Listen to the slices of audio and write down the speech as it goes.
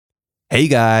Hey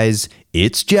guys,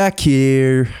 it's Jack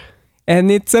here.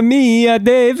 And it's me,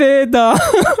 David.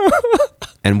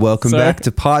 And welcome back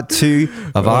to part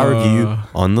 2 of our review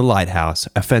on The Lighthouse,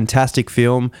 a fantastic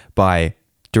film by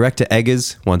director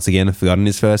Eggers. Once again, I've forgotten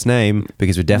his first name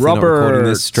because we're definitely not recording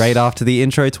this straight after the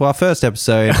intro to our first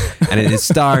episode. And it is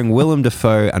starring Willem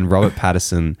Dafoe and Robert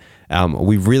Pattinson.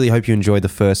 We really hope you enjoyed the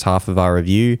first half of our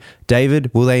review.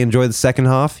 David, will they enjoy the second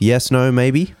half? Yes, no,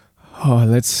 maybe? Oh,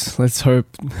 let's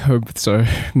hope so,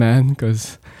 man,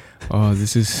 because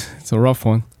it's a rough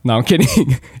one. No, I'm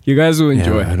kidding. You guys will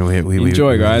enjoy. Yeah, we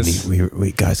enjoy, we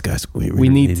guys. Guys, we really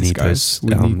need this, those.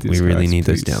 guys. We really need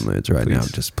those please. downloads right now.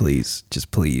 Just please,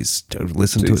 don't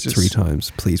listen to it 3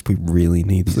 times. Please, we really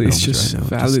need these Please downloads just right now.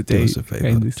 validate Just do us a favor.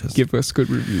 and Just give us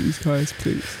good reviews, guys,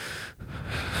 please.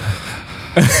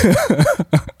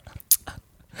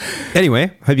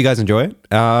 Anyway, hope you guys enjoy it.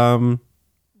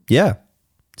 Yeah.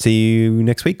 See you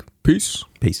next week. Peace.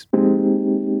 Peace.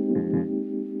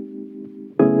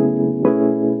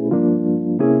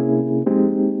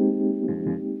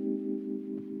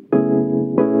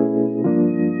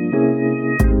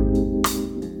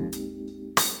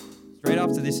 Straight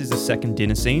after this is the second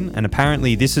dinner scene, and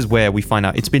apparently this is where we find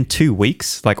out it's been 2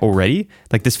 weeks, like already.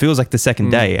 Like this feels like the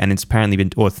second day, and it's apparently been,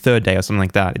 or third day or something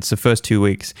like that. It's the first 2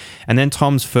 weeks. And then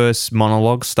Tom's first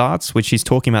monologue starts, which he's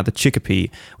talking about the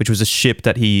Chicopee, which was a ship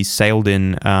that he sailed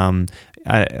in on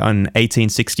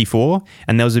 1864,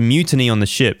 and there was a mutiny on the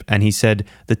ship, and he said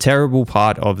the terrible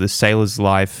part of the sailor's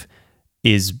life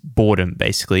is boredom,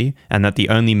 basically, and that the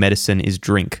only medicine is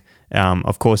drink.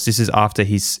 Of course, this is after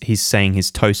he's saying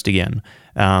his toast again,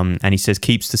 and he says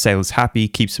keeps the sailors happy,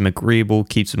 keeps them agreeable,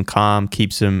 keeps them calm,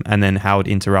 keeps them, and then Howard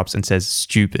interrupts and says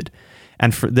stupid.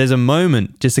 And there's a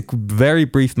moment, just a very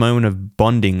brief moment of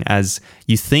bonding, as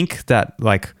you think that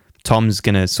like Tom's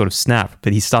gonna sort of snap,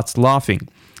 but he starts laughing,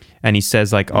 and he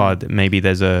says like, oh, maybe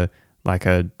there's a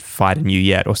fight in you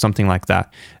yet, or something like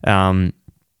that,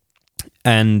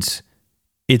 and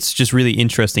it's just really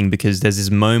interesting because there's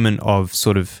this moment of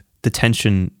sort of the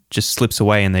tension just slips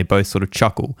away and they both sort of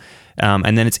chuckle.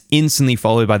 And then it's instantly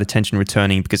followed by the tension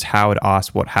returning because Howard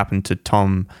asked what happened to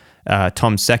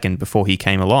Tom's second before he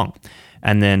came along.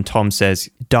 And then Tom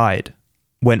says, died.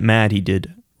 Went mad, he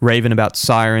did. Raving about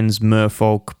sirens,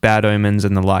 merfolk, bad omens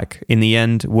and the like. In the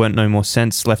end, weren't no more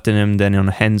sense left in him than on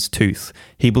a hen's tooth.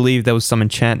 He believed there was some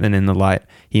enchantment in the light.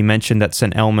 He mentioned that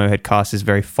St. Elmo had cast his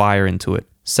very fire into it.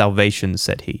 Salvation,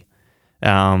 said he.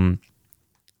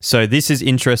 So this is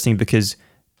interesting because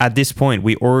at this point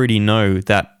we already know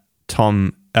that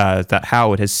that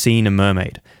Howard has seen a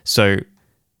mermaid. So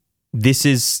this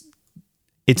is,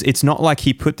 it's not like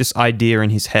he put this idea in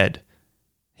his head.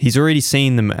 He's already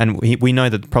seen them, and we know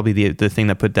that probably the thing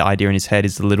that put the idea in his head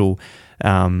is the little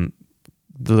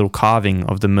carving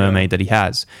of the mermaid that he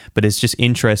has. But it's just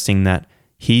interesting that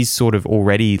he's sort of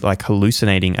already like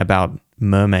hallucinating about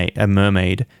a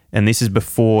mermaid, and this is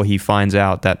before he finds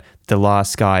out that the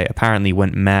last guy apparently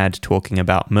went mad talking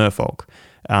about merfolk.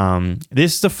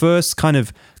 This is the first kind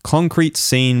of concrete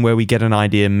scene where we get an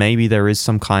idea maybe there is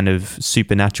some kind of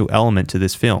supernatural element to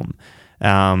this film.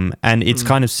 And it's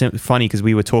kind of funny because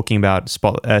we were talking about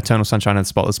Eternal Sunshine of the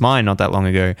Spotless Mind not that long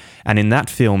ago, and in that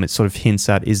film it sort of hints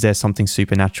at, is there something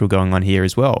supernatural going on here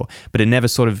as well? But it never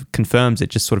sort of confirms it,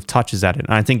 just sort of touches at it.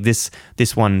 And I think this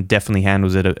one definitely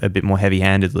handles it a bit more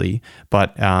heavy-handedly.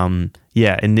 But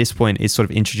in this point it sort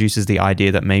of introduces the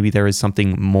idea that maybe there is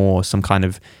something more, some kind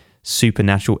of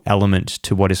supernatural element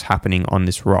to what is happening on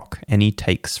this rock. Any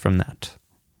takes from that?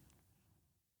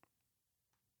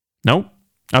 No?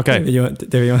 Okay.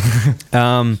 There you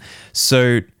are.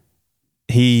 So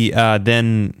he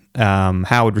then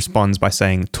Howard responds by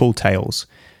saying tall tales,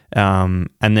 and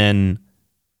then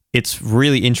it's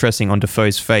really interesting on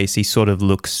Defoe's face. He sort of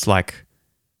looks like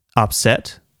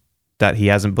upset that he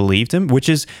hasn't believed him, which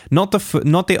is not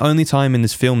the only time in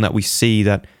this film that we see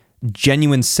that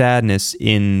genuine sadness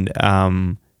in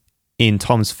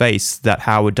Tom's face, that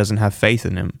Howard doesn't have faith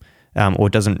in him. Or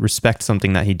doesn't respect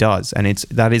something that he does. And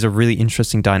that is a really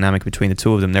interesting dynamic between the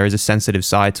two of them. There is a sensitive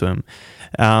side to him.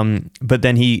 But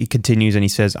then he continues and he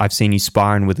says, I've seen you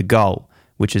sparring with a gull,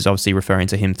 which is obviously referring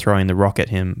to him throwing the rock at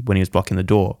him when he was blocking the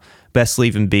door. Best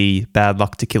leave him be, bad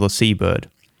luck to kill a seabird.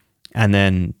 And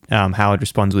then Howard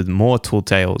responds with more tall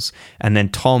tales. And then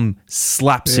Tom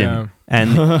slaps him.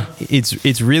 And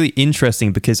it's really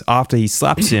interesting because after he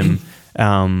slaps him,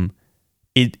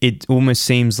 it almost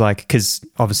seems like, because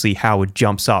obviously Howard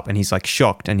jumps up and he's like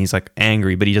shocked and he's like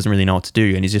angry, but he doesn't really know what to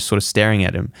do, and he's just sort of staring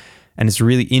at him. And it's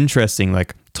really interesting,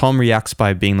 like Tom reacts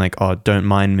by being like, oh, don't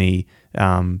mind me,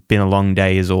 been a long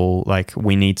day is all, like,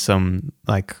 we need some,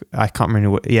 like, I can't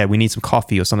remember we need some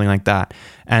coffee or something like that.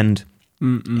 And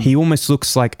he almost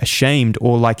looks like ashamed,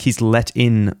 or like he's let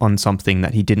in on something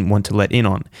that he didn't want to let in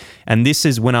on. And this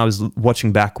is when I was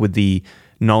watching back with the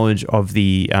knowledge of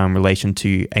the relation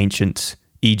to ancient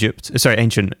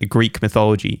Greek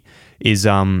mythology, is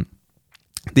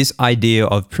this idea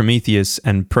of Prometheus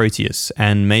and Proteus.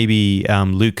 And maybe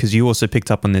Luke, because you also picked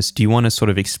up on this, do you want to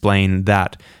sort of explain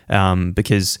that?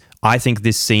 Because I think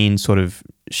this scene sort of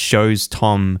shows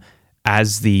Tom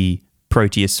as the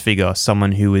Proteus figure,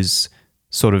 someone who is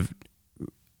sort of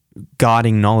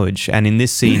guarding knowledge. And in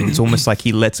this scene, it's almost like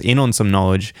he lets in on some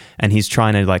knowledge and he's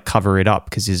trying to like cover it up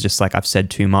because he's just like, I've said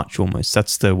too much almost.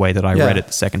 That's the way that I read it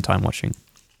the second time watching.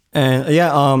 And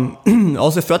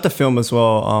also throughout the film as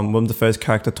well, Willem Dafoe's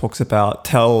character tells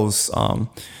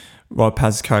Robert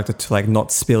Pattinson's character to like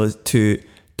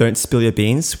don't spill your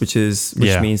beans, which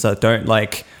means that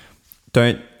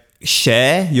don't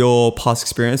share your past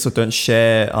experience, or don't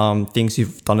share things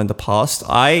you've done in the past.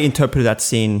 I interpreted that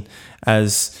scene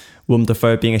as Willem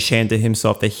Dafoe being ashamed of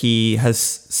himself that he has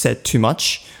said too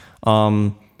much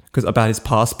about his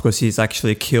past, because he's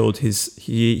actually killed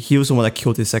he was the one that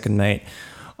killed his second mate.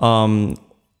 We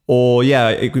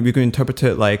could interpret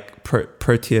it like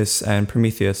Proteus and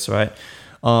Prometheus, right?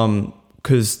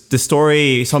 Because the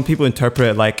story, some people interpret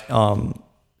it like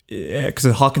because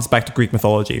it harkens back to Greek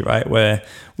mythology, right? Where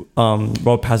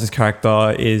Robert Pattinson's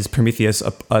character is Prometheus,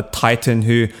 a titan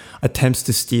who attempts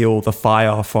to steal the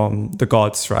fire from the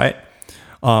gods, right?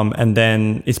 And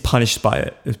then is punished for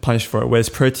it. Whereas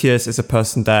Proteus is a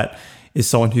person that is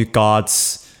someone who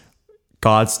guards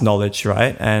knowledge,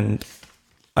 right? And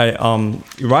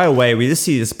right away we just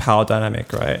see this power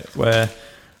dynamic, right? Where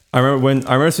I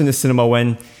remember seeing the cinema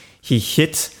when he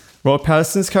hit Robert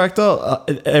Pattinson's character,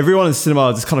 everyone in the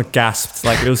cinema just kind of gasped.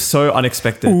 Like, it was so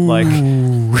unexpected. Ooh. Like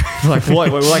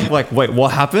wait,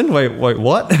 what happened? Wait,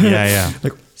 what? Yeah.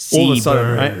 Like all of a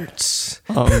sudden, right?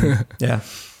 Yeah.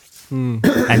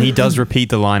 And he does repeat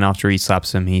the line after he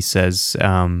slaps him. He says,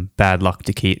 "Bad luck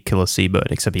to kill a seabird,"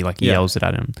 except he yells it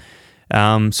at him.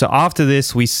 So after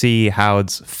this, we see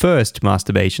Howard's first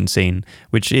masturbation scene,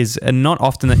 which is not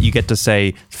often that you get to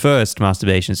say first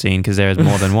masturbation scene, because there is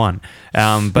more than one.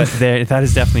 But that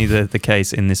is definitely the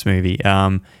case in this movie.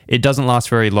 It doesn't last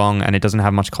very long, and it doesn't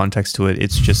have much context to it.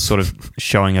 It's just sort of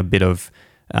showing a bit of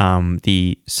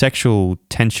the sexual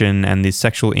tension and the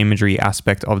sexual imagery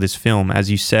aspect of this film. As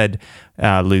you said,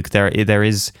 Luke, there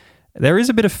is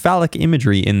a bit of phallic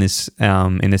imagery in this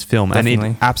film. Definitely. And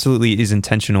it absolutely is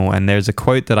intentional. And there's a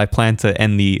quote that I plan to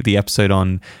end the episode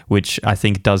on, which I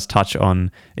think does touch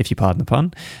on, if you pardon the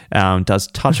pun, does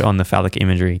touch on the phallic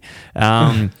imagery.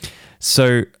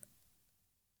 So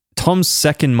Tom's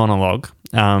second monologue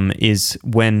is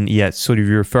when, sort of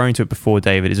you're referring to it before,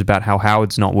 David, is about how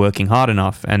Howard's not working hard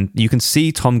enough. And you can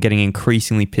see Tom getting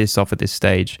increasingly pissed off at this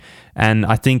stage. And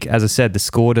I think, as I said, the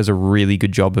score does a really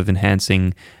good job of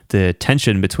enhancing the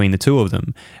tension between the two of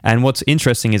them. And what's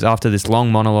interesting is after this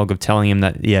long monologue of telling him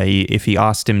that, if he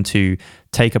asked him to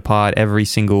take apart every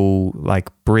single like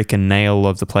brick and nail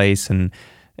of the place and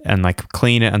like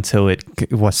clean it until it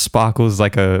sparkles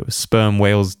like a sperm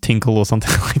whale's tinkle or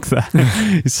something like that.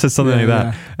 It's just something like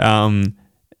that.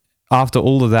 After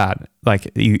all of that, like,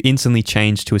 you instantly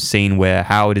change to a scene where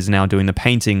Howard is now doing the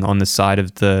painting on the side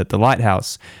of the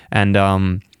lighthouse. And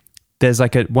there's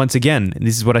like once again,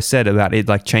 this is what I said about it,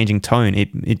 like changing tone.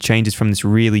 It changes from this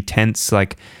really tense,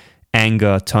 like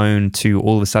anger tone to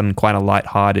all of a sudden quite a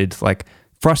lighthearted, like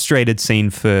frustrated scene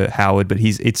for Howard, but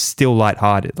it's still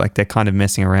lighthearted. Like, they're kind of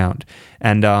messing around.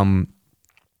 And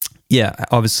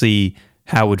obviously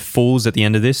Howard falls at the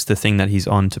end of this. The thing that he's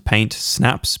on to paint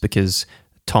snaps because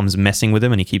Tom's messing with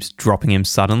him and he keeps dropping him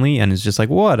suddenly and is just like,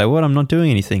 what? I'm not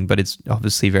doing anything, but it's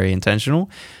obviously very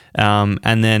intentional.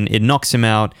 And then it knocks him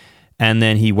out, and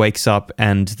then he wakes up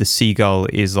and the seagull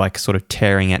is like sort of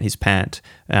tearing at his pant.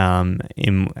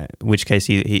 In which case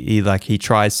he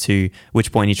tries to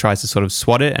sort of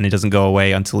swat it, and it doesn't go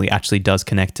away until he actually does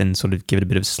connect and sort of give it a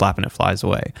bit of a slap, and it flies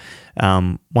away.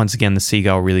 Once again, the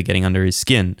seagull really getting under his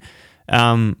skin.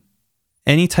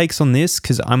 Any takes on this?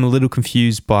 Because I'm a little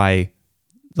confused by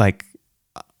like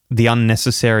the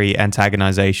unnecessary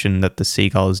antagonization that the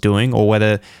seagull is doing, or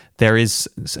whether there is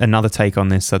another take on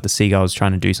this, that the seagull is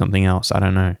trying to do something else. I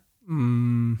don't know.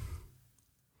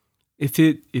 If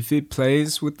it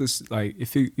plays with this, like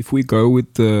if we go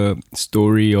with the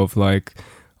story of like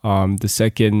the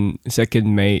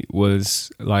second mate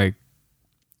was like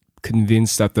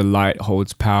convinced that the light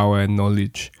holds power and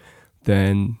knowledge,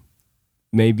 then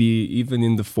maybe even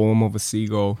in the form of a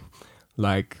seagull,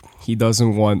 like he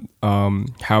doesn't want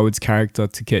Howard's character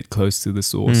to get close to the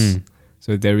source.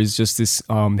 So there is just this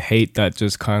hate that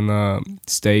just kind of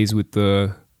stays with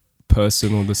the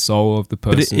person or the soul of the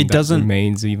person, it doesn't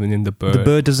remains even in the bird. The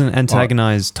bird doesn't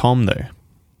antagonize Tom though.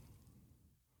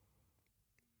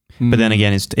 But then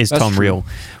again, is Tom true. real?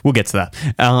 We'll get to that.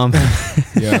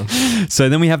 Yeah. So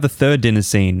then we have the third dinner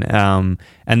scene. And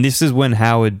this is when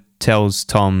Howard tells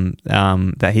Tom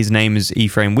that his name is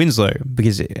Ephraim Winslow.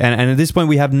 And at this point,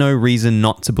 we have no reason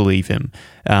not to believe him.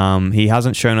 He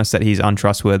hasn't shown us that he's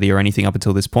untrustworthy or anything up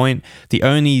until this point. The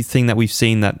only thing that we've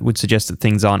seen that would suggest that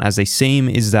things aren't as they seem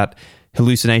is that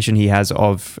hallucination he has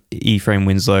of Ephraim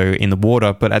Winslow in the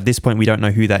water. But at this point, we don't know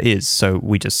who that is. So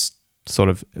we just sort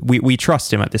of we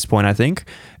trust him at this point. I think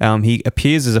he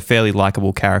appears as a fairly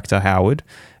likable character, Howard,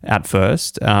 at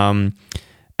first,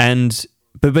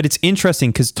 but it's interesting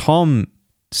because Tom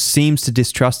seems to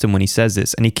distrust him when he says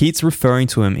this, and he keeps referring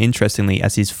to him, interestingly,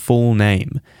 as his full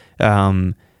name,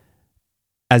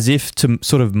 as if to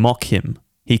sort of mock him.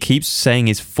 He keeps saying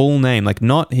his full name,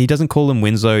 he doesn't call him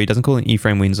Winslow, he doesn't call him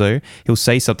Ephraim Winslow. He'll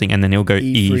say something and then he'll go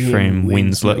Ephraim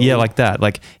Winslow. Yeah, like that.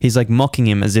 Like he's like mocking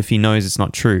him as if he knows it's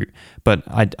not true. But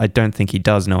I don't think he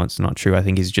does know it's not true. I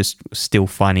think he's just still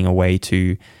finding a way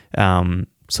to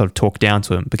sort of talk down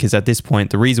to him, because at this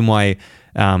point, the reason why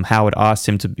Howard asked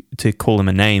him to call him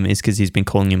a name is because he's been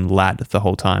calling him lad the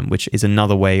whole time, which is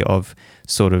another way of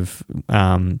sort of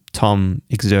Tom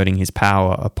exerting his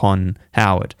power upon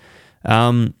Howard.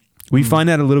 We find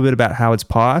out a little bit about Howard's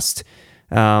past,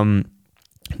 that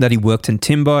he worked in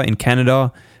timber in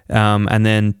Canada, and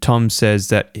then Tom says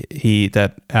that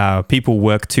people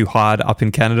work too hard up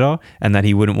in Canada and that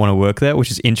he wouldn't want to work there, which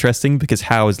is interesting because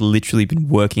Howard's literally been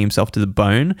working himself to the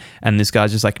bone, and this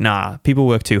guy's just like, nah, people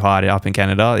work too hard up in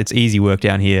Canada. It's easy work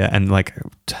down here. And like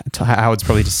Howard's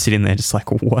probably just sitting there just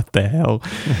like, what the hell?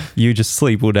 You just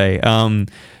sleep all day.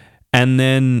 And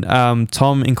then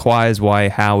Tom inquires why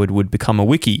Howard would become a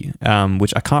wiki,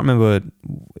 which I can't remember.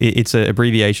 It's an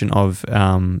abbreviation of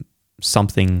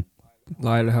something.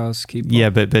 Lighthouse keeper. Yeah,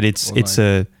 but it's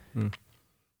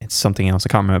something else. I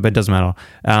can't remember, but it doesn't matter.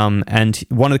 And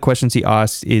one of the questions he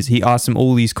asked him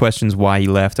all these questions why he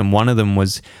left, and one of them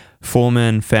was,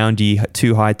 foreman found you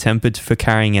too high-tempered for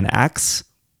carrying an axe,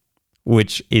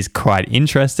 which is quite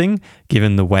interesting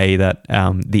given the way that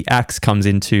the axe comes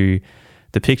into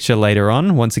the picture later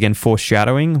on. Once again,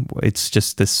 foreshadowing. It's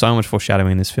just, there's so much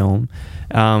foreshadowing in this film.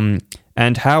 And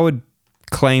Howard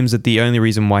claims that the only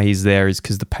reason why he's there is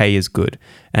because the pay is good,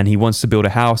 and he wants to build a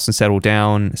house and settle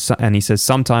down. And he says,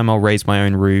 sometime I'll raise my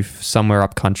own roof somewhere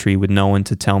up country with no one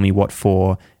to tell me what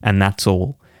for, and that's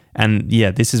all. And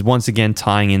yeah, this is once again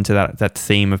tying into that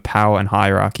theme of power and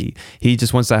hierarchy. He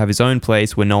just wants to have his own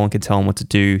place where no one can tell him what to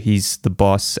do. He's the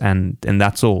boss, and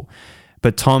that's all.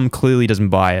 But Tom clearly doesn't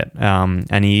buy it,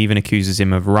 and he even accuses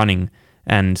him of running,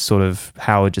 and sort of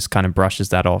Howard just kind of brushes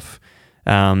that off.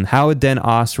 Howard then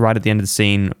asks right at the end of the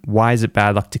scene, why is it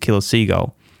bad luck to kill a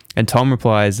seagull? And Tom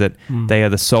replies that they are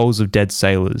the souls of dead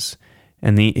sailors.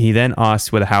 And he then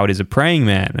asks whether Howard is a praying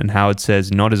man, and Howard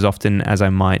says, not as often as I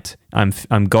might.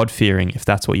 I'm God-fearing, if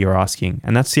that's what you're asking.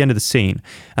 And that's the end of the scene.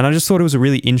 And I just thought it was a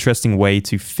really interesting way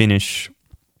to finish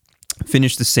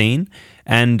the scene.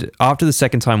 And after the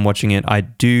second time watching it, I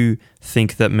do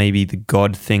think that maybe the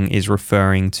God thing is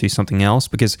referring to something else,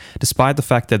 because despite the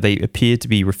fact that they appear to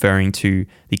be referring to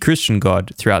the Christian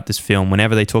God throughout this film,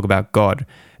 whenever they talk about God,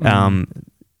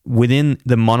 within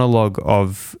the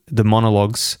monologues,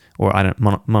 or I don't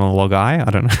know,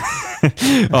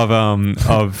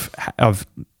 of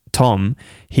Tom,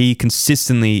 he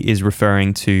consistently is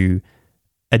referring to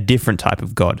a different type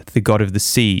of God, the God of the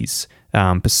seas,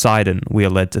 Poseidon, we are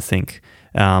led to think,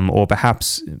 or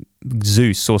perhaps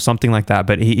Zeus or something like that.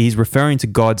 But he's referring to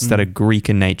gods that are Greek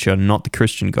in nature, not the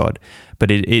Christian God.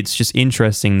 But it's just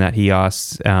interesting that he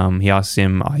asks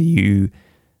him, "Are you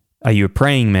a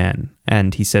praying man?"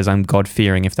 And he says, "I'm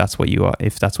God-fearing." If that's what you are,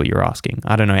 if that's what you're asking,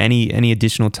 I don't know. Any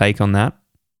additional take on that?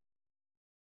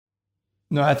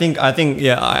 No, I think,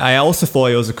 yeah, I also thought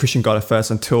it was a Christian God at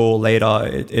first until later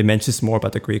it mentions more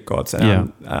about the Greek gods.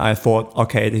 And I thought,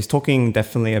 okay, he's talking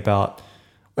definitely about,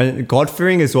 and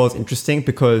God-fearing as well is interesting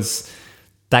because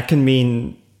that can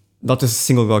mean not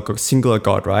just a singular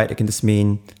God, right? It can just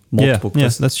mean multiple. Yeah,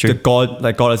 that's true. The God,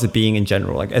 like God as a being in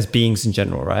general, like as beings in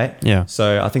general, right? Yeah.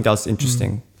 So I think that was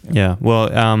interesting. Yeah.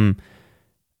 Well,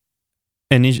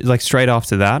 and like straight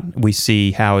after that, we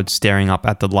see Howard staring up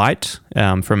at the light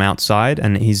from outside,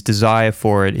 and his desire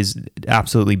for it is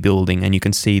absolutely building, and you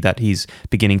can see that he's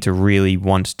beginning to really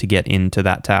want to get into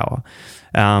that tower.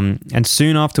 And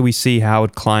soon after we see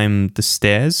Howard climb the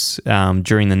stairs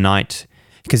during the night,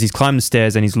 because he's climbed the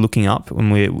stairs and he's looking up,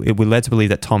 and we're led to believe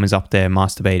that Tom is up there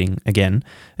masturbating again.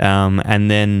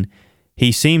 And then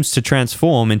he seems to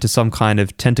transform into some kind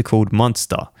of tentacled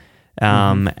monster.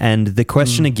 And the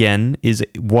question again is,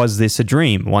 was this a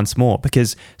dream once more?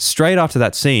 Because straight after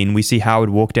that scene, we see Howard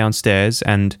walk downstairs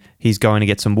and he's going to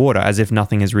get some water as if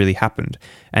nothing has really happened.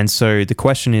 And so the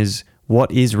question is,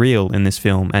 what is real in this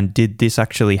film? And did this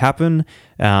actually happen?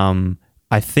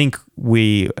 I think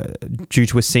due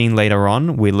to a scene later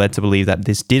on, we're led to believe that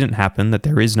this didn't happen, that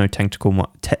there is no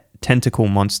tentacle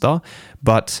monster.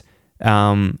 But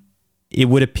it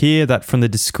would appear that from the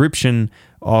description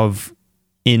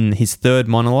in his third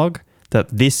monologue, that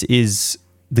this is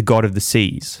the god of the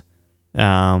seas.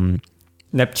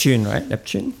 Neptune, right?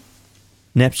 Neptune.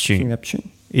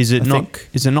 Is it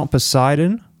not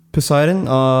Poseidon? Poseidon?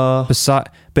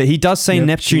 But he does say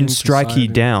Neptune strike Poseidon. ye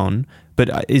down.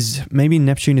 But maybe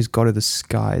Neptune is god of the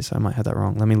skies? I might have that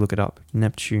wrong. Let me look it up.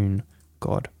 Neptune,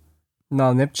 god.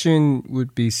 No, Neptune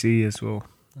would be sea as well,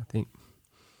 I think.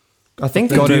 I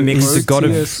think they God do of- mix. he's the god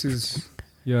of-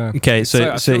 Yeah. Okay, I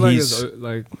so feel like he's it's,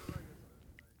 like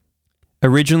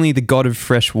originally the god of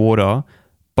fresh water.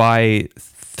 By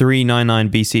 399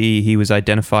 BCE, he was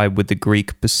identified with the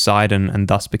Greek Poseidon and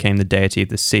thus became the deity of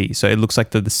the sea. So it looks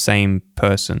like they're the same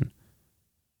person.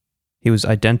 He was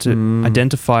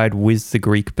identified with the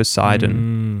Greek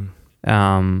Poseidon.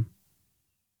 So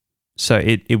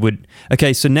it would...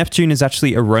 Okay, so Neptune is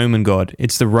actually a Roman god.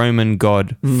 It's the Roman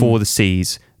god for the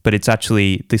seas, but it's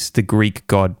actually the Greek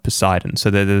god Poseidon.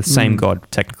 So they're the same god,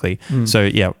 technically. So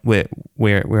yeah, we're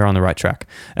on the right track.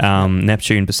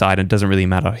 Neptune, Poseidon, doesn't really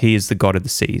matter. He is the god of the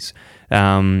seas.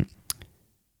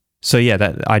 So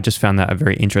yeah, I just found that a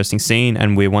very interesting scene,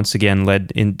 and we're once again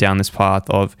led down this path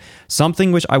of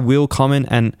something which I will comment,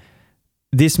 and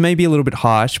this may be a little bit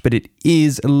harsh, but it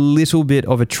is a little bit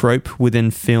of a trope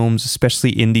within films,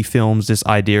 especially indie films, this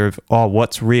idea of,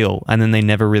 what's real? And then they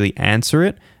never really answer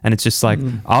it. And it's just like,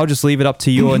 I'll just leave it up to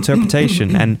your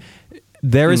interpretation. And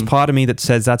there is part of me that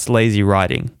says that's lazy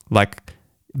writing. Like,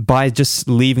 by just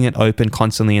leaving it open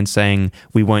constantly and saying,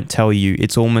 we won't tell you,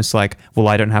 it's almost like, well,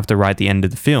 I don't have to write the end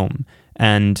of the film.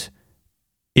 And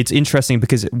it's interesting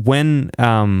because when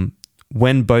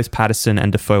both Patterson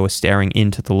and Dafoe are staring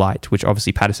into the light, which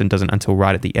obviously Patterson doesn't until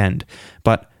right at the end,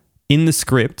 but in the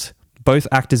script, both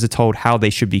actors are told how they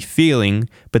should be feeling,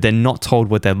 but they're not told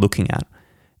what they're looking at.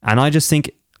 And I just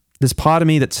think there's part of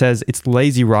me that says it's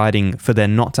lazy writing for there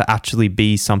not to actually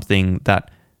be something that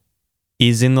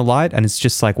is in the light, and it's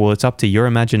just like, well, it's up to your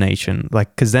imagination,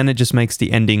 like, because then it just makes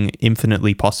the ending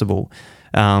infinitely possible.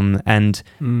 My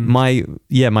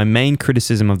main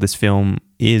criticism of this film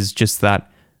is just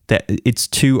that it's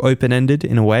too open-ended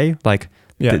in a way. Like,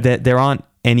 there aren't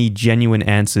any genuine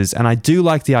answers, and I do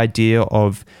like the idea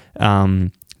of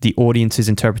the audience's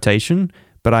interpretation,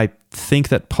 but I think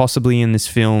that possibly in this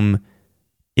film,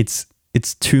 it's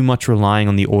too much relying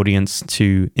on the audience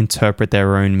to interpret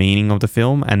their own meaning of the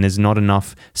film, and there's not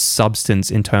enough substance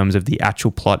in terms of the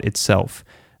actual plot itself.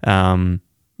 I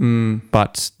don't know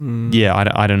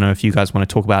if you guys want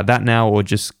to talk about that now or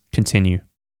just continue.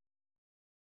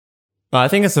 I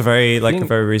think it's a very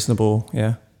reasonable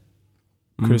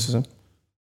criticism.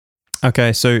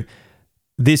 Okay, so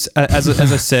this, as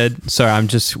I said, sorry,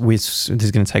 this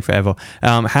is going to take forever.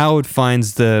 Howard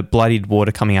finds the bloodied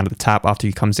water coming out of the tap after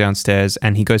he comes downstairs,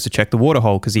 and he goes to check the water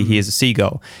hole because he hears a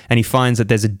seagull, and he finds that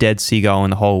there's a dead seagull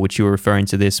in the hole, which you were referring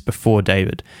to this before,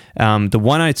 David. The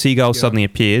one-eyed seagull suddenly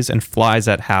appears and flies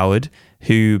at Howard,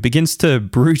 who begins to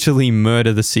brutally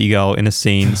murder the seagull in a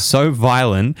scene so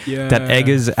violent that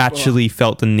Eggers actually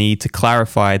felt the need to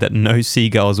clarify that no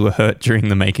seagulls were hurt during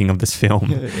the making of this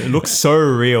film. It looks so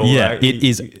real. Yeah, it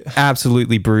is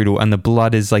absolutely brutal, and the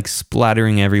blood is like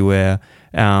splattering everywhere.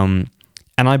 And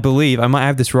I believe, I might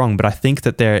have this wrong, but I think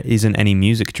that there isn't any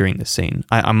music during this scene.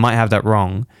 I might have that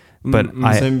wrong. But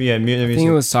I think it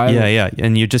was silent. Yeah,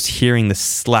 and you're just hearing the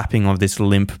slapping of this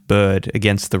limp bird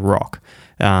against the rock.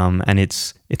 And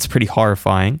it's pretty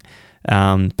horrifying.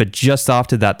 But just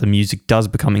after that, the music does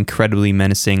become incredibly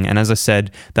menacing. And as I said,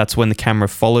 that's when the camera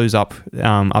follows up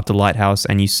the lighthouse,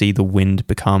 and you see the wind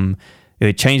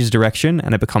it changes direction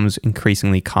and it becomes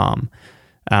increasingly calm.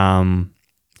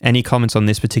 Any comments on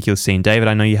this particular scene? David,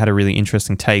 I know you had a really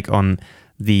interesting take on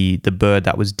the bird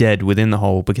that was dead within the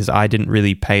hole, because I didn't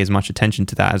really pay as much attention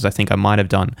to that as I think I might have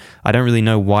done. I don't really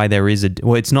know why there is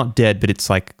it's not dead, but it's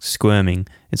like squirming.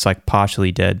 It's like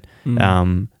partially dead.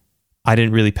 I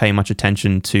didn't really pay much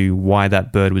attention to why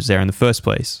that bird was there in the first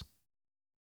place.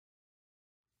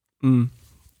 Oh,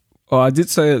 I did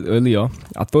say it earlier.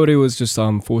 I thought it was just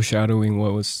foreshadowing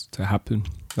what was to happen.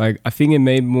 like I think it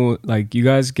made more like you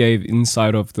guys gave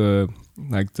insight of the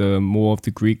more of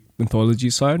the Greek mythology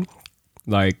side,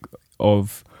 like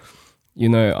of you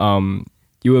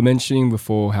were mentioning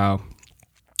before how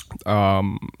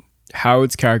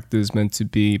Howard's character is meant to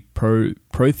be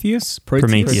Prometheus,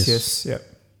 Yeah.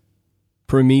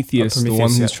 Prometheus, the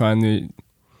one who's trying to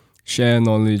share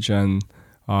knowledge. And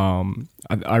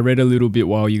I read a little bit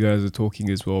while you guys are talking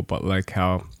as well, but like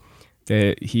how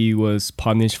he was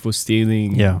punished for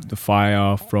stealing the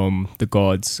fire from the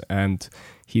gods, and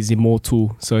he's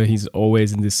immortal, so he's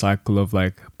always in this cycle of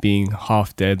like being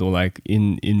half dead or like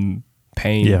in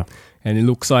pain. Yeah. And it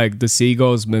looks like the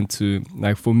seagull's meant to,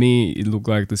 like for me, it looked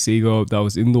like the seagull that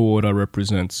was in the water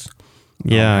represents.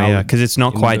 Because it's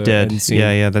not quite dead.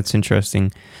 Yeah, that's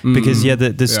interesting. Because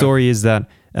the story is that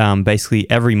basically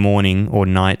every morning or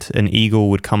night an eagle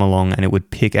would come along and it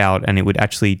would pick out and it would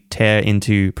actually tear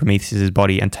into Prometheus's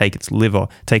body and take his liver.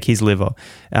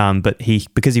 But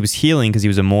because he was healing, because he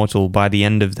was immortal, by the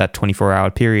end of that 24-hour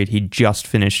period, he just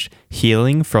finished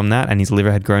healing from that and his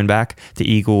liver had grown back.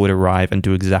 The eagle would arrive and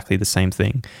do exactly the same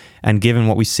thing. And given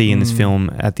what we see in this film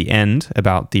at the end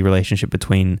about the relationship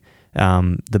between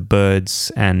the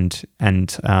birds and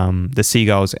the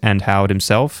seagulls and Howard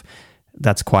himself,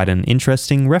 that's quite an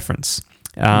interesting reference.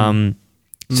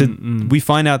 We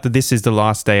find out that this is the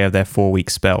last day of their 4-week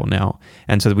spell now.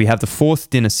 And so we have the 4th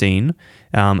dinner scene,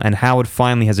 and Howard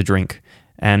finally has a drink.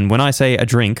 And when I say a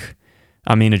drink,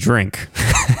 I mean a drink.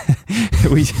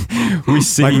 we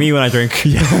see like me when I drink.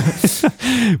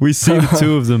 We see the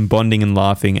two of them bonding and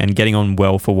laughing and getting on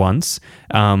well for once.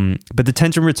 But the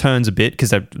tension returns a bit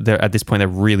because they're at this point they're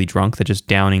really drunk. They're just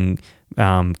downing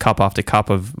cup after cup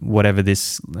of whatever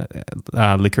this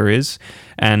liquor is,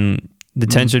 and the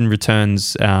tension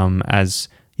returns as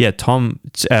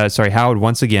Howard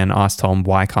once again asks Tom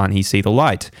why can't he see the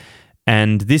light.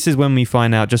 And this is when we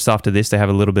find out just after this, they have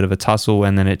a little bit of a tussle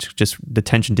and then the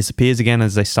tension disappears again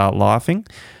as they start laughing.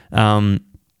 And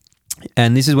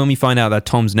this is when we find out that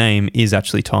Tom's name is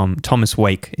actually Tom. Thomas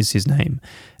Wake is his name.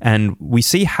 And we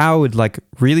see Howard like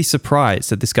really surprised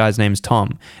that this guy's name is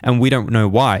Tom. And we don't know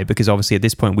why, because obviously at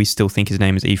this point we still think his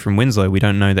name is Ephraim Winslow. We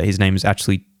don't know that his name is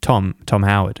actually Tom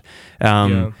Howard.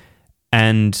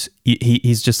 And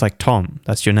he's just like, Tom,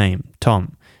 that's your name,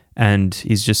 Tom. And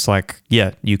he's just like,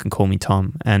 yeah, you can call me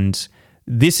Tom. And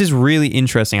this is really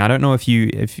interesting. I don't know if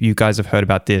you guys have heard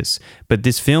about this, but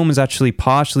this film is actually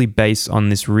partially based on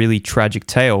this really tragic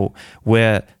tale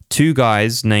where 2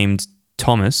 guys named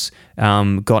Thomas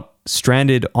got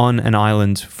stranded on an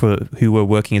island who were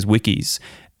working as wikis,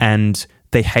 and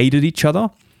they hated each other.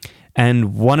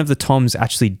 And one of the Toms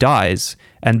actually dies.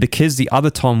 And because the other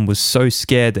Tom was so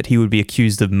scared that he would be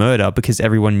accused of murder because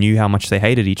everyone knew how much they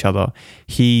hated each other,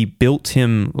 he built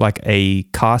him like a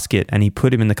casket and he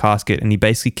put him in the casket and he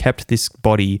basically kept this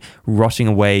body rotting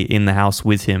away in the house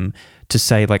with him to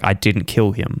say like, I didn't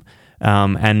kill him.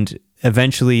 And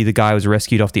eventually the guy was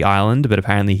rescued off the island, but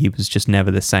apparently he was just never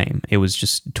the same. It was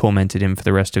just tormented him for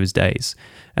the rest of his days.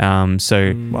 Well,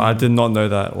 I did not know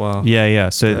that. Wow. Yeah.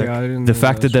 So the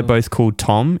fact that they're both called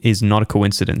Tom is not a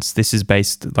coincidence. This is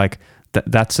based like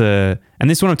that's and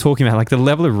this is what I'm talking about. Like the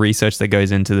level of research that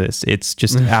goes into this, it's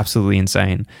just absolutely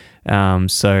insane.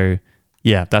 So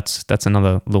yeah, that's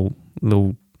another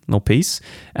little piece.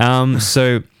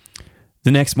 So the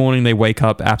next morning they wake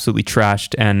up absolutely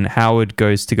trashed, and Howard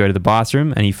goes to go to the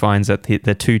bathroom and he finds that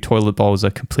the 2 toilet bowls are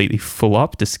completely full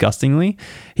up disgustingly.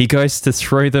 He goes to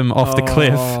throw them off the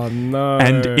cliff,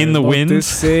 and in the wind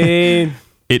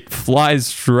it flies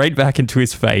straight back into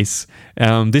his face.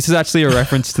 This is actually a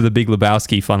reference to The Big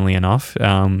Lebowski, funnily enough.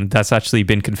 That's actually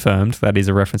been confirmed. That is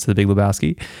a reference to The Big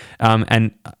Lebowski.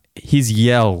 And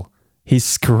his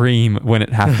scream when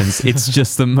it happens, it's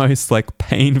just the most like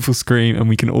painful scream, and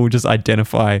we can all just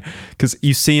identify because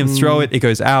you see him throw it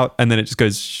goes out, and then it just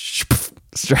goes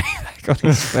straight back on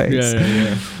his face.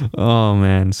 Yeah. Oh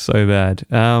man, so bad.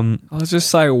 I was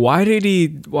just like, why did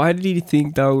he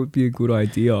think that would be a good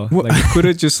idea? Like he could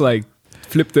have just like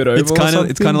flipped it over. It's kind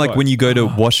of like when you go to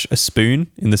wash a spoon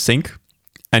in the sink.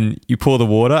 And you pour the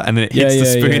water and then it hits the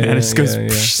spoon and it just goes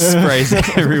sprays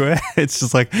everywhere. It's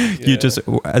just like you just,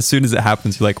 as soon as it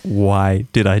happens, you're like, why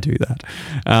did I do that?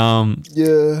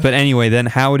 But anyway, then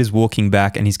Howard is walking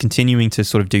back and he's continuing to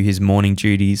sort of do his morning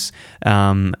duties.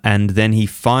 And then he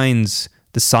finds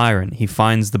the siren. He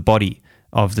finds the body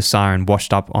of the siren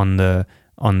washed up on the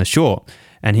shore.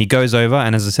 And he goes over,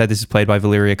 and as I said, this is played by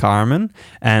Valeria Karaman.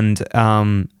 And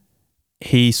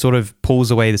he sort of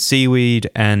pulls away the seaweed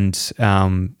and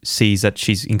sees that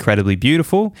she's incredibly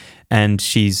beautiful and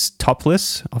she's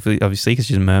topless, obviously, because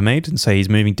she's a mermaid. And so he's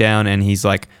moving down and he's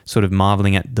like sort of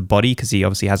marveling at the body because he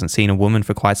obviously hasn't seen a woman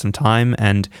for quite some time.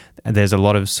 And there's a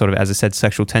lot of sort of, as I said,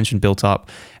 sexual tension built up.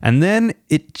 And then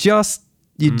you just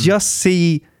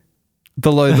see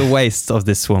below the waist of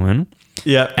this woman.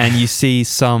 Yeah. And you see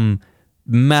some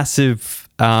massive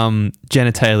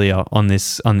genitalia on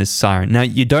this siren. Now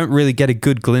you don't really get a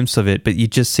good glimpse of it, but you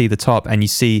just see the top and you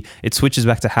see it switches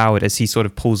back to Howard as he sort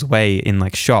of pulls away in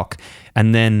like shock.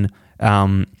 And then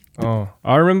I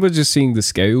remember just seeing the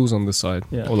scales on the side,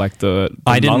 or like the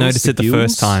I didn't lungs, notice it the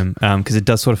first time because it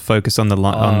does sort of focus on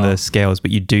the scales, but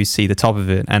you do see the top of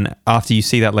it. And after you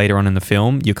see that later on in the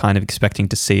film, you're kind of expecting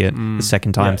to see it the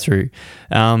second time through.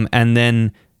 And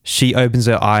then she opens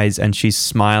her eyes and she's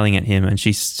smiling at him, and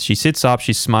she sits up,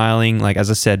 she's smiling, like,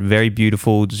 as I said, very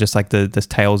beautiful, just like the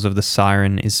tails of the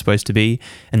siren is supposed to be.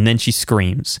 And then she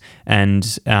screams, and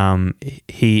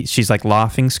she's like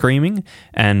laughing, screaming,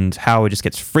 and Howard just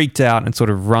gets freaked out and sort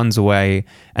of runs away.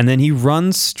 And then he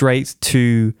runs straight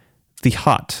to the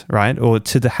hut, right? Or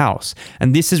to the house.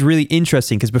 And this is really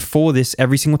interesting because before this,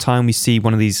 every single time we see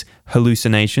one of these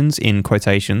hallucinations in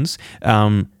quotations,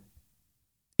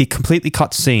 it completely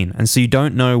cuts scene, and so you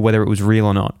don't know whether it was real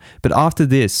or not. But after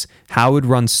this, Howard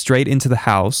runs straight into the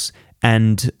house,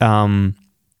 and Tom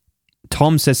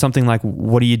says something like,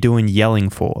 "What are you doing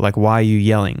yelling for? Like, why are you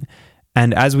yelling?"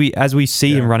 And as we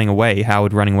see him running away,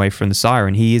 Howard running away from the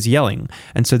siren, he is yelling.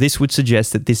 And so this would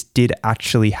suggest that this did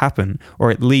actually happen, or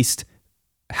at least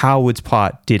Howard's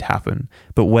part did happen.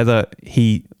 But whether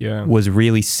he was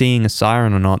really seeing a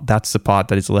siren or not, that's the part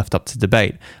that is left up to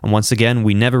debate. And once again,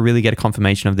 we never really get a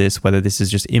confirmation of this, whether this is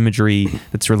just imagery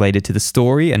that's related to the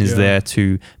story and is there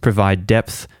to provide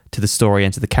depth to the story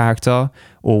and to the character,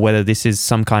 or whether this is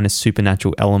some kind of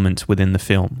supernatural element within the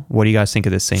film. What do you guys think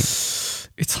of this scene?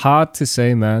 It's hard to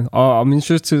say, man. I'm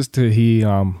interested to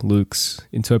hear Luke's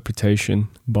interpretation,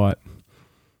 but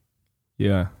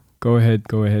yeah. Go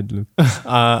ahead, Luke.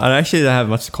 I actually don't have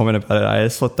much to comment about it. I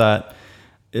just thought that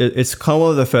it's kind of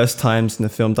one of the first times in the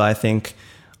film that I think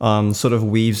sort of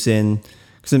weaves in.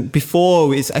 Because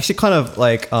before, it's actually kind of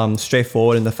like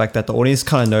straightforward in the fact that the audience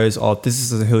kind of knows, this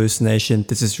is a hallucination,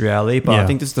 this is reality. But I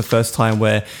think this is the first time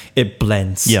where it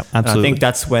blends. Yeah, absolutely. And I think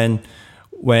that's when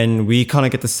we kind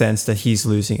of get the sense that he's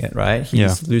losing it, right?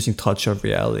 He's losing touch of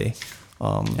reality.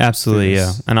 Absolutely,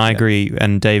 yeah. And I agree.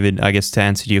 And David, I guess to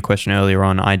answer your question earlier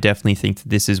on, I definitely think that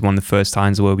this is one of the first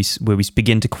times where we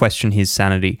begin to question his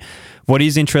sanity. What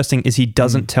is interesting is he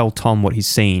doesn't tell Tom what he's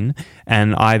seen,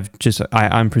 and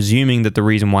I'm presuming that the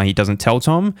reason why he doesn't tell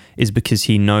Tom is because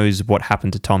he knows what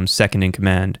happened to Tom's second in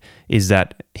command, is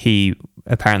that he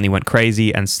apparently went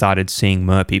crazy and started seeing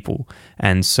mer people.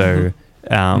 And so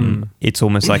it's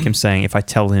almost like him saying, if I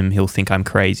tell him, he'll think I'm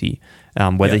crazy.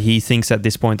 Whether he thinks at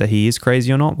this point that he is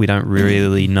crazy or not, we don't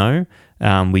really know.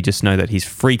 We just know that he's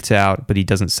freaked out, but he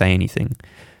doesn't say anything.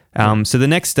 So the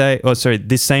next day,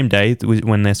 this same day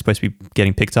when they're supposed to be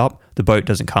getting picked up, the boat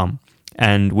doesn't come.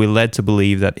 And we're led to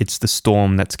believe that it's the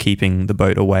storm that's keeping the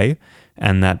boat away,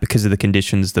 and that because of the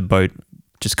conditions, the boat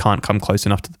just can't come close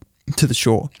enough to the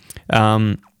shore.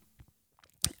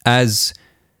 As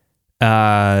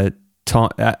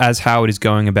Howard is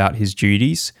going about his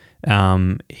duties,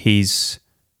 he's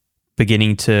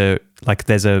beginning to, like,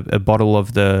 there's a bottle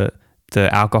of the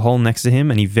alcohol next to him,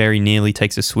 and he very nearly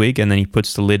takes a swig, and then he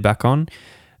puts the lid back on,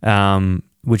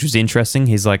 which was interesting.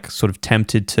 He's like sort of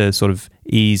tempted to sort of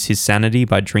ease his sanity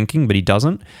by drinking, but he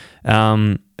doesn't,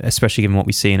 especially given what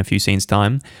we see in a few scenes'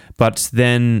 time. But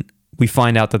then we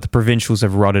find out that the provincials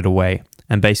have rotted away,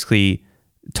 and basically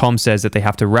Tom says that they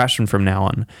have to ration from now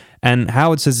on. And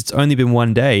Howard says it's only been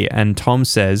one day, and Tom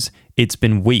says it's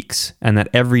been weeks, and that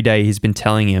every day he's been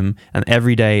telling him, and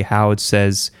every day Howard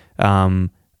says,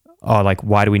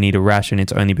 why do we need a ration?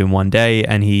 It's only been one day.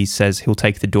 And he says he'll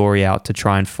take the dory out to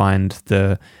try and find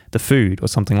the food or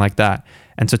something like that.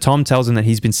 And so Tom tells him that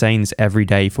he's been saying this every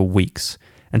day for weeks.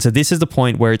 And so this is the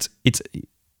point where it's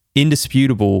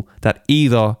indisputable that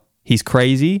either he's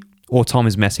crazy or Tom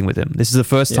is messing with him. This is the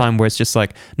first time where it's just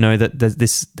like, no, that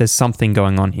there's something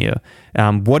going on here.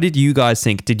 What did you guys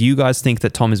think? Did you guys think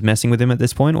that Tom is messing with him at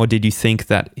this point, or did you think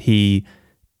that he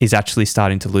is actually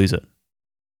starting to lose it?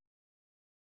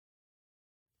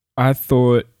 I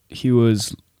thought he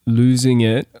was losing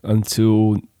it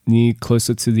until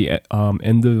closer to the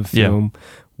end of the film,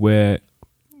 where,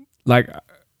 like,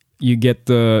 you get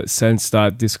the sense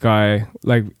that this guy,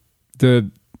 like, the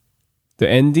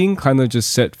ending kind of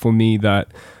just set for me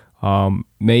that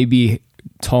maybe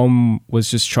Tom was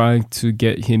just trying to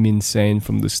get him insane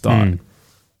from the start.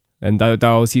 and that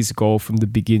was his goal from the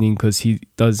beginning, because he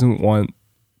doesn't want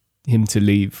him to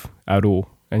leave at all,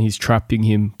 and he's trapping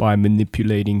him by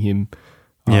manipulating him.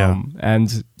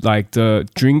 And like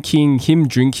him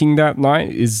drinking that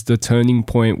night is the turning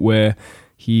point where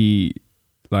he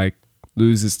like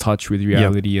loses touch with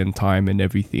reality and time and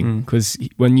everything. Because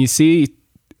when you see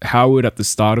Howard at the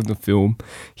start of the film,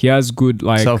 he has good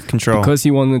like self-control, because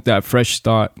he wanted that fresh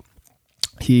start.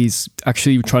 He's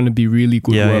actually trying to be really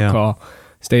good worker,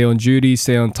 stay on duty,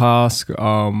 stay on task,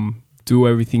 do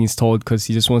everything he's told, because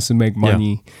he just wants to make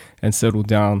money and settle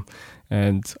down.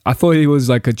 And I thought he was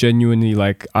like a genuinely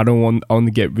like, I want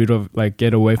to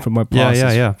get away from my past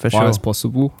as far as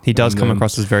possible. He does come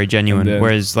across as very genuine,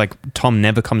 whereas like Tom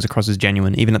never comes across as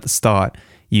genuine. Even at the start,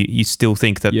 you still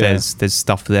think that there's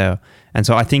stuff there. And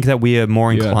so I think that we are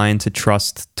more inclined to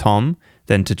trust Tom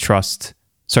than to trust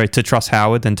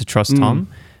Howard than to trust Tom.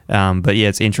 But yeah,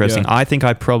 it's interesting. I think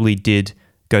I probably did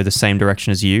go the same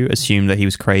direction as you, assume that he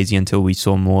was crazy until we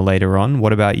saw more later on.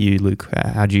 What about you, Luke?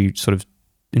 How do you sort of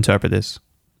interpret this?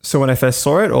 So when I first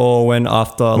saw it, or when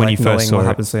after when like knowing what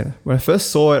happens later? When I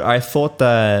first saw it, I thought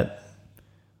that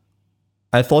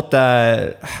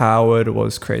Howard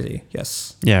was crazy.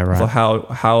 Yes. Yeah, right. I thought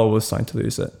Howard was starting to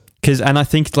lose it. And I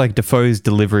think like Defoe's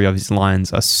delivery of his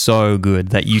lines are so good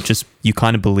that you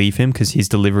kind of believe him, because his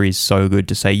delivery is so good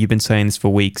to say, you've been saying this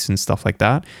for weeks and stuff like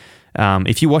that.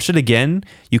 If you watch it again,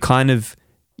 you kind of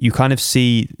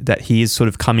see that he is sort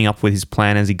of coming up with his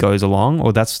plan as he goes along,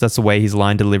 or that's the way his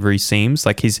line delivery seems.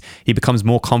 Like he becomes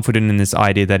more confident in this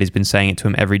idea that he's been saying it to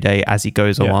him every day as he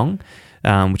goes along,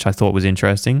 which I thought was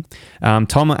interesting.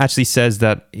 Tom actually says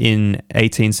that in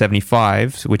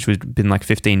 1875, which would have been like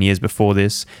 15 years before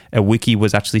this, a wiki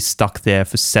was actually stuck there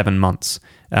for 7 months.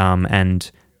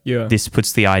 And this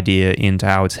puts the idea into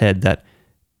Howard's head that,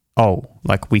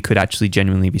 like we could actually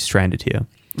genuinely be stranded here.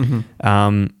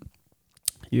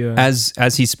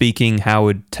 As he's speaking,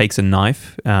 Howard takes a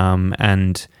knife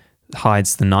and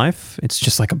hides the knife. It's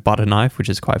just like a butter knife, which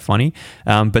is quite funny.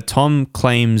 But Tom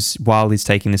claims while he's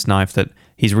taking this knife that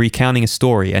he's recounting a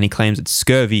story, and he claims that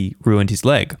scurvy ruined his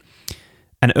leg.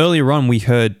 And earlier on, we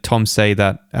heard Tom say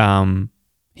that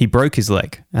he broke his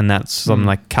leg, and that some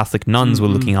like Catholic nuns were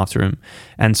looking after him.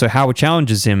 And so Howard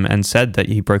challenges him and said that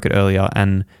he broke it earlier,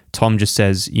 and Tom just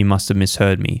says, "You must have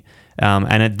misheard me."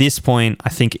 And at this point, I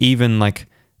think even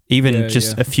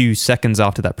a few seconds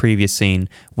after that previous scene,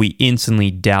 we instantly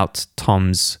doubt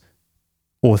Tom's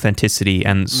authenticity.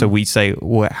 And so we say,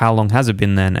 well, how long has it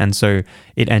been then? And so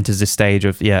it enters this stage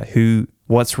of,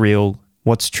 what's real,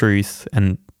 what's truth?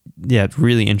 And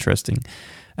really interesting.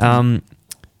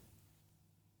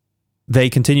 They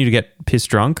continue to get piss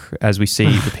drunk, as we see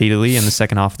repeatedly in the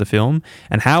second half of the film.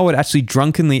 And Howard actually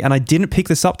drunkenly, and I didn't pick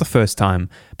this up the first time,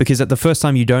 because at the first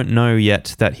time you don't know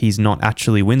yet that he's not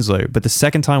actually Winslow. But the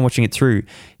second time watching it through,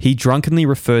 he drunkenly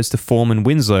refers to Foreman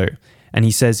Winslow. And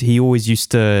he says he always used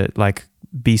to like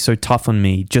be so tough on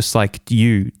me, just like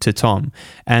you, to Tom.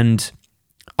 And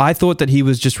I thought that he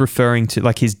was just referring to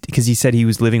like because he said he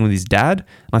was living with his dad.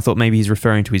 And I thought maybe he's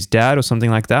referring to his dad or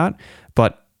something like that.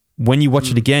 But when you watch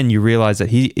it again, you realize that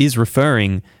he is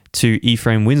referring to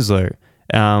Ephraim Winslow.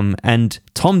 And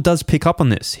Tom does pick up on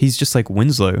this. He's just like,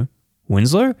 Winslow?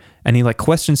 And he like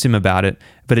questions him about it,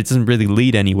 but it doesn't really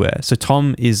lead anywhere. So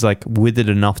Tom is like withered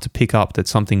enough to pick up that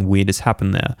something weird has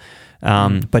happened there.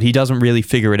 But he doesn't really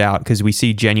figure it out, because we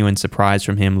see genuine surprise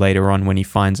from him later on when he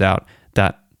finds out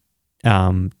that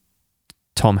Tom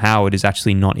Howard is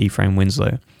actually not Ephraim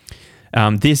Winslow.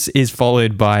 This is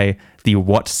followed by the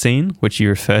what scene, which you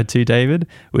referred to, David,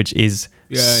 which is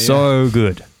so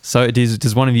good. So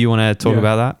does one of you want to talk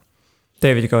about that?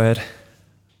 David, go ahead.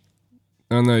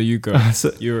 No, you go.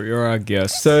 You're our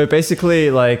guest. So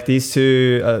basically, like these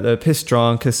two, they're pissed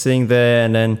drunk, are sitting there,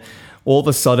 and then all of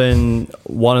a sudden,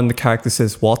 one of the characters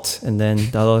says what, and then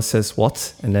the other says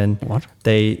what, and then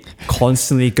they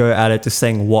constantly go at it, just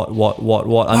saying what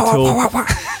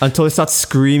until they start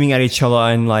screaming at each other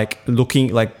and like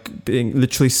looking, like being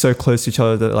literally so close to each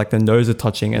other that like their nose are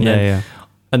touching, and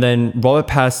and then Robert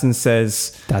Pattinson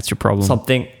says, "That's your problem."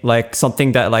 Something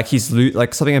that like he's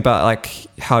something about like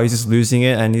how he's just losing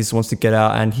it and he just wants to get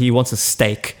out, and he wants a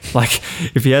steak. Like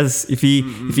if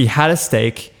he had a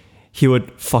steak, he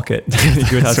would fuck it.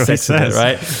 He would have sex with it,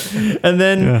 right? And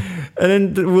then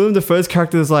William Dafoe's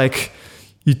character is like,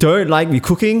 "You don't like me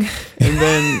cooking?"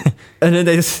 and then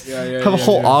they just have a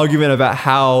whole argument about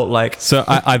how like. So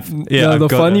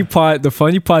the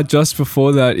funny part just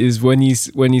before that is when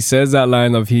he says that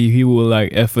line of he will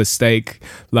like F a steak,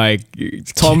 like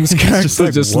Tom's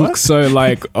character just looks so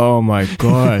like, oh my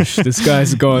gosh, this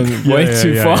guy's gone way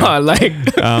too far. Like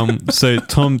so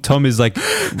Tom is like,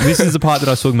 this is the part that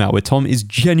I was talking about where Tom is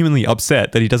genuinely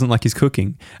upset that he doesn't like his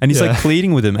cooking, and he's like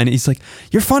pleading with him, and he's like,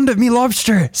 you're fond of me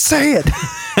lobster, say it.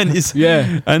 And he's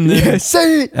and then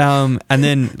say it. and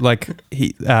then like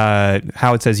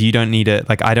Howard says, you don't need it,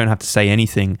 like I don't have to say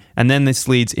anything. And then this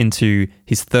leads into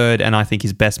his third and I think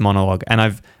his best monologue, and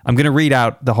I'm going to read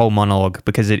out the whole monologue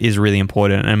because it is really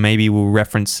important, and maybe we'll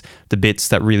reference the bits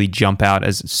that really jump out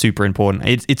as super important.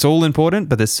 It's all important,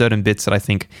 but there's certain bits that I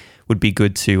think would be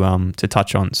good to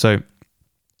touch on. So,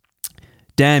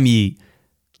 damn ye,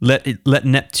 let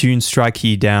Neptune strike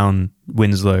ye down,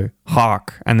 Winslow,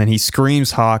 hark. And then he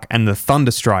screams hark, and the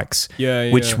thunder strikes.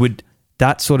 Which would,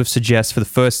 that sort of suggests for the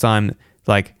first time,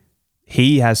 like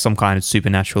he has some kind of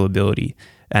supernatural ability,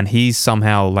 and he's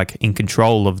somehow like in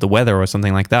control of the weather or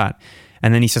something like that.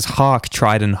 And then he says, hark,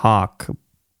 Trident, hark.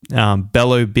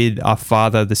 Bellow bid our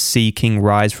father, the sea king,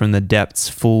 rise from the depths,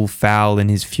 full foul in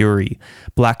his fury.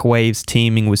 Black waves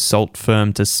teeming with salt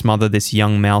firm to smother this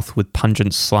young mouth with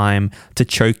pungent slime, to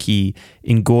choke ye,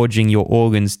 engorging your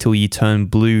organs till ye turn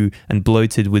blue and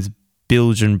bloated with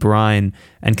bilge and brine,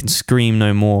 and can scream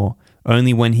no more.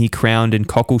 Only when he crowned in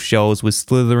cockle shells with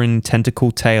slithering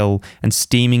tentacle tail and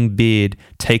steaming beard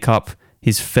take up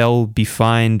his fell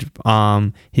befined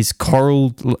arm, his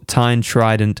coral-tined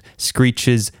trident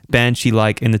screeches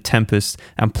banshee-like in the tempest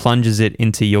and plunges it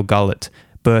into your gullet,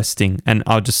 bursting. And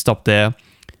I'll just stop there.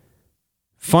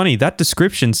 Funny, that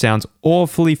description sounds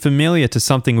awfully familiar to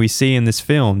something we see in this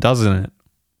film, doesn't it?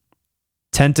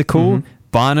 Tentacle,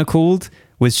 barnacled,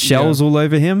 with shells all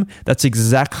over him. That's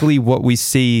exactly what we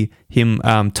see him,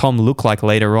 Tom, look like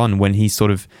later on when he sort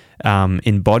of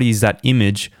embodies that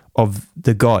image of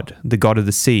the god of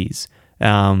the seas.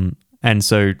 And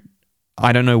so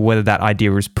I don't know whether that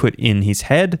idea was put in his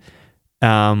head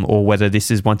or whether this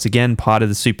is once again part of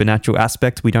the supernatural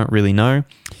aspect. We don't really know.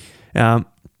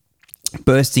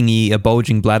 Bursting ye, a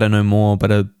bulging bladder no more,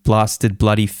 but a blasted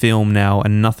bloody film now,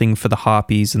 and nothing for the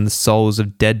harpies and the souls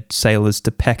of dead sailors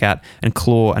to peck at and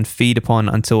claw and feed upon,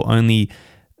 until only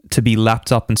to be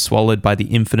lapped up and swallowed by the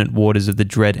infinite waters of the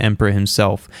dread emperor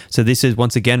himself. So this is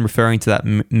once again referring to that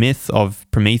myth of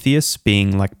Prometheus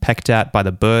being like pecked at by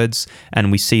the birds, and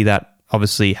we see that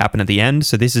obviously happen at the end.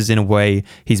 So this is in a way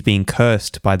he's being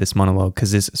cursed by this monologue,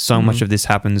 because there's so much of this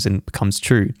happens and becomes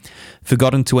true.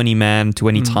 Forgotten to any man, to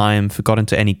any time, forgotten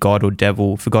to any god or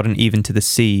devil, forgotten even to the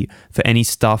sea, for any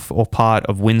stuff or part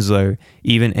of Winslow,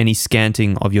 even any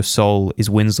scanting of your soul is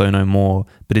Winslow no more,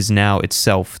 but is now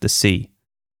itself the sea.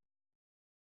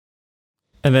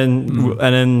 And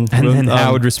then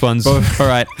Howard responds, all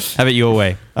right, have it your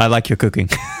way. I like your cooking.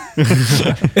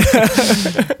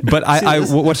 But I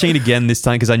watching it again this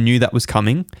time, because I knew that was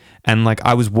coming, and like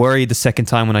I was worried the second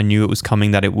time when I knew it was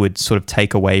coming that it would sort of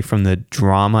take away from the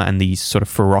drama and the sort of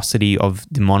ferocity of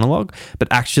the monologue. But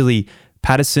actually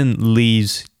Patterson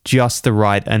leaves just the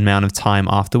right amount of time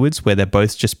afterwards where they're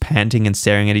both just panting and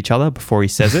staring at each other before he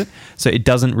says it. So it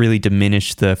doesn't really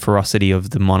diminish the ferocity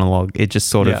of the monologue. It just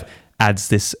sort of adds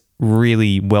this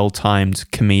really well-timed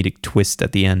comedic twist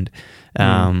at the end.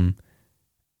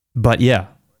 But yeah,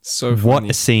 so funny. What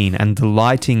a scene, and the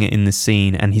lighting in the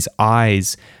scene and his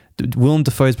eyes. Willem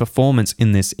Dafoe's performance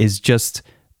in this is just,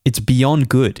 it's beyond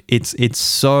good. It's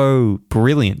so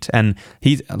brilliant. And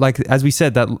he's like, as we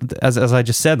said, that as I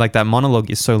just said, like that monologue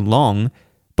is so long,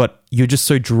 but you're just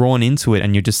so drawn into it,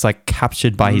 and you're just like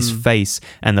captured by his face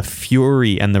and the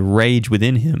fury and the rage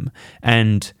within him.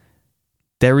 And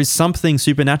there is something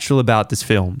supernatural about this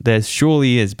film. There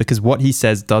surely is, because what he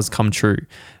says does come true.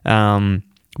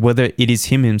 Whether it is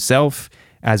him himself,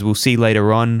 as we'll see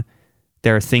later on,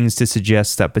 there are things to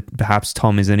suggest that perhaps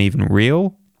Tom isn't even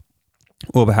real,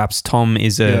 or perhaps Tom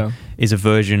is a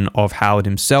version of Howard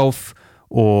himself,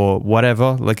 or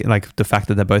whatever. Like the fact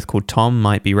that they're both called Tom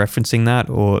might be referencing that,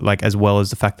 or like as well as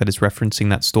the fact that it's referencing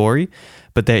that story.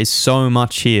 But there is so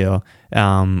much here.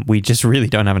 We just really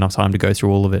don't have enough time to go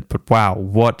through all of it. But wow,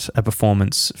 what a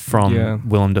performance from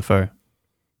Willem Dafoe.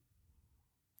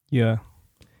 Yeah.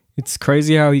 It's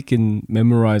crazy how he can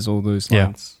memorize all those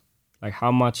lines. Like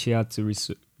how much he had to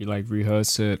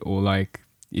rehearse it, or like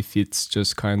if it's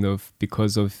just kind of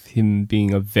because of him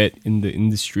being a vet in the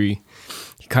industry,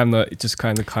 it just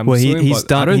kind of comes. Well, he's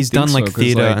done like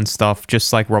theater and stuff,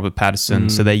 just like Robert Pattinson.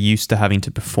 So they're used to having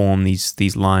to perform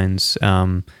these lines.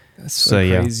 And That's so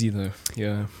crazy though.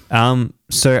 Yeah.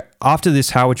 So after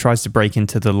this, Howard tries to break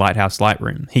into the Lighthouse light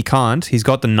room. He can't. He's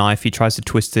got the knife. He tries to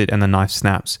twist it, and the knife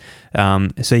snaps.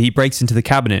 So he breaks into the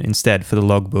cabinet instead for the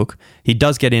logbook. He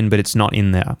does get in, but it's not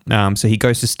in there. So he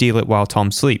goes to steal it while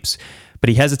Tom sleeps. But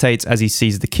he hesitates as he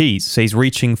sees the keys. So he's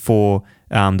reaching for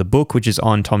the book, which is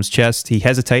on Tom's chest. He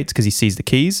hesitates because he sees the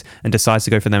keys and decides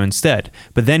to go for them instead.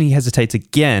 But then he hesitates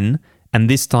again, and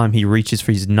this time he reaches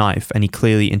for his knife, and he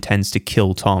clearly intends to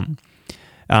kill Tom.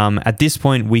 At this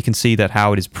point, we can see that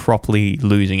Howard is properly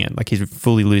losing it. Like, he's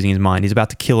fully losing his mind. He's about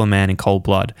to kill a man in cold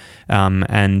blood.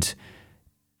 And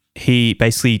he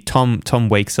basically, Tom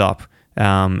wakes up,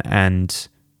 and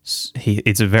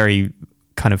it's a very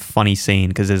kind of funny scene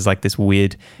because there's like this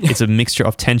weird, it's a mixture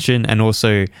of tension and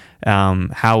also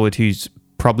Howard, who's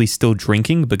probably still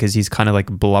drinking because he's kind of like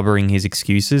blubbering his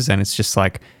excuses. And it's just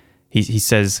like, he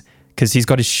says, because he's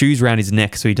got his shoes around his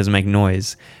neck so he doesn't make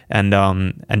noise. And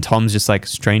Tom's just like,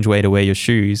 strange way to wear your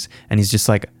shoes. And he's just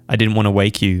like, I didn't want to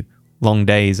wake you, long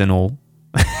days and all.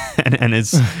 and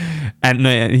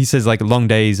he says like long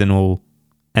days and all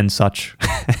and such.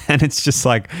 And it's just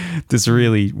like this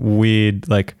really weird,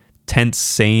 like tense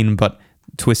scene, but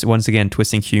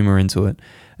twisting humor into it.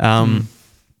 And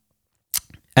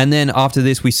then after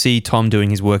this, we see Tom doing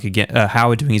his work again,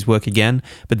 Howard doing his work again.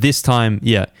 But this time,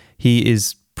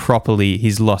 he's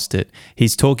lost it.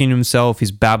 He's talking to himself,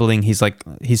 he's babbling, his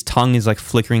tongue is like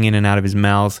flickering in and out of his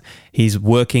mouth. He's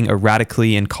working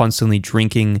erratically and constantly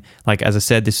drinking. Like, as I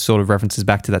said, this sort of references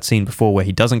back to that scene before where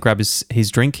he doesn't grab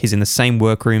his drink. He's in the same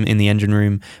workroom in the engine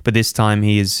room, but this time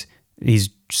he's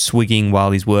swigging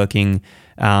while he's working.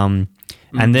 And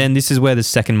then this is where the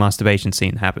second masturbation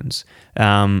scene happens.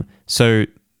 So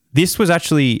this was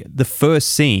actually the first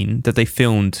scene that they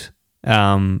filmed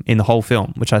in the whole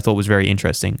film, which I thought was very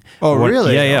interesting. Oh,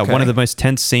 really? Yeah. Okay. One of the most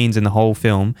tense scenes in the whole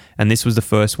film, and this was the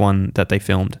first one that they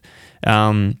filmed.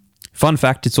 Fun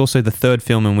fact, it's also the third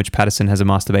film in which Patterson has a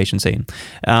masturbation scene.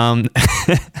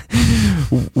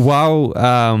 While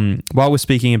we're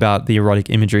speaking about the erotic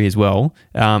imagery as well,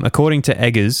 according to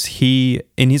Eggers,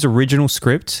 in his original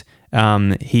script,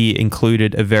 he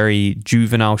included a very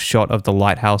juvenile shot of the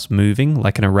lighthouse moving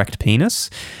like an erect penis,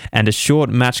 and a short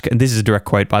match. This is a direct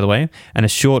quote, by the way, and a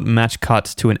short match cut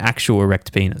to an actual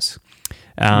erect penis.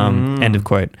 End of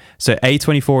quote. So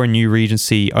A24 and New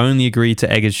Regency only agreed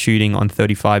to Eggers shooting on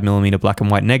 35mm black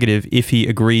and white negative if he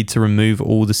agreed to remove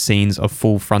all the scenes of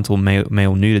full frontal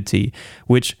male nudity,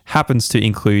 which happens to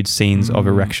include scenes of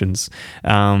erections.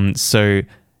 So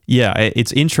yeah,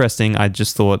 it's interesting. I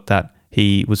just thought that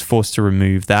he was forced to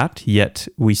remove that, yet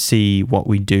we see what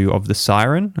we do of the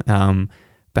siren.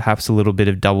 Perhaps a little bit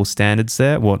of double standards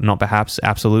there. Well, not perhaps,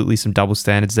 absolutely some double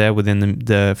standards there within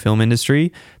the film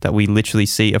industry, that we literally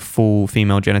see a full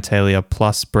female genitalia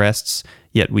plus breasts,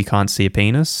 yet we can't see a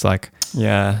penis. Like,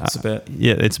 yeah, it's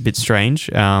a bit strange.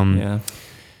 Yeah.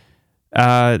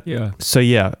 So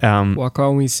yeah. Why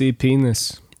can't we see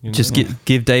penis? Just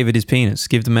give David his penis.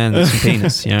 Give the man some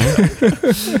penis, you know?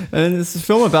 And it's a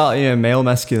film about, male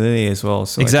masculinity as well.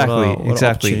 So exactly. What an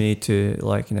opportunity to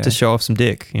to show off some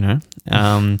dick, you know?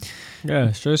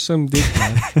 Yeah, show some dick,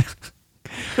 man.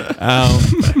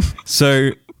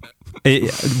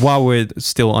 While we're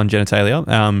still on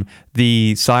genitalia,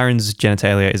 the siren's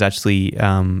genitalia is actually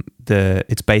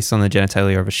it's based on the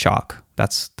genitalia of a shark.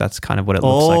 That's kind of what it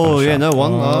looks like. Oh yeah, no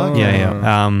one.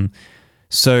 Yeah.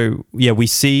 So yeah, we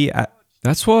see.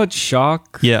 That's what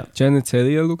shark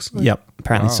genitalia looks like. Yep,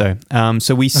 apparently so.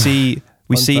 So we see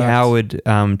Howard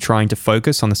trying to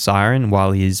focus on the siren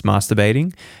while he's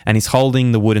masturbating, and he's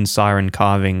holding the wooden siren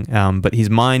carving, but his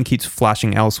mind keeps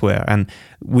flashing elsewhere, and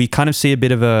we kind of see a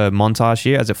bit of a montage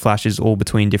here as it flashes all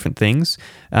between different things.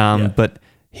 But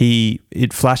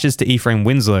it flashes to Ephraim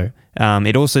Winslow.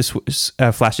 It also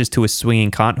flashes to a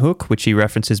swinging cart hook, which he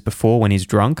references before when he's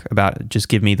drunk about just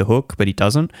give me the hook, but he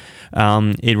doesn't.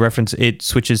 It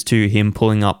switches to him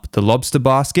pulling up the lobster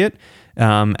basket,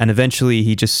 and eventually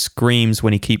he just screams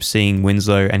when he keeps seeing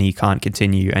Winslow and he can't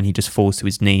continue, and he just falls to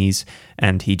his knees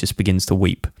and he just begins to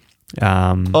weep.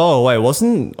 Oh wait,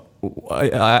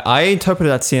 I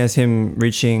interpreted that scene as him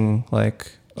reaching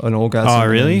like an orgasm. Oh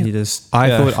really?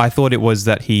 I thought it was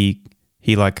that he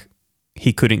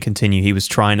couldn't continue. He was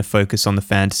trying to focus on the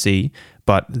fantasy,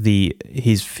 but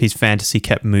his fantasy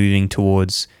kept moving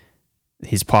towards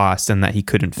his past, and that he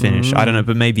couldn't finish. I don't know,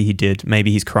 but maybe he did.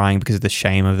 Maybe he's crying because of the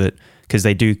shame of it, because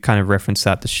they do kind of reference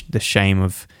that the shame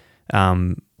of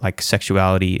like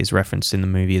sexuality is referenced in the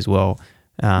movie as well,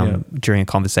 during a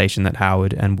conversation that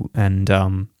Howard and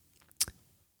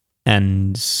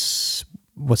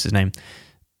what's his name?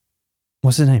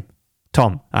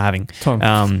 Tom are having.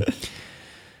 Tom.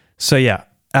 So yeah,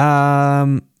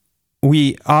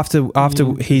 we after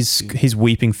his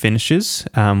weeping finishes,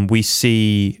 we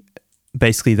see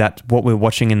basically that what we're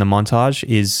watching in the montage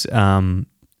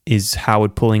is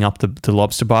Howard pulling up the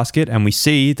lobster basket, and we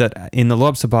see that in the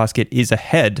lobster basket is a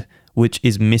head which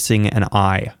is missing an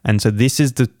eye. And so this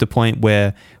is the point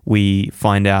where we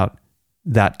find out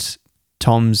that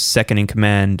Tom's second in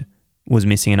command was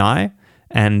missing an eye.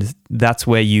 And that's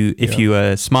where if you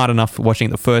were smart enough watching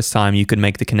it the first time, you could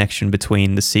make the connection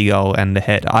between the seagull and the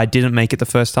head. I didn't make it the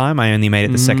first time. I only made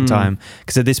it the second time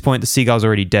because at this point the seagull's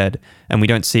already dead and we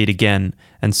don't see it again.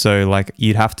 And so like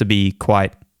you'd have to be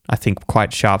quite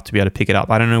sharp to be able to pick it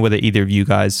up. I don't know whether either of you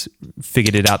guys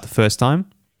figured it out the first time.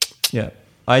 Yeah,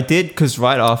 I did because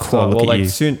right after,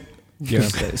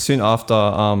 soon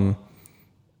after.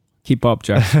 Keep up,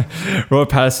 Jack.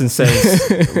 Robert Pattinson says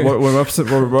when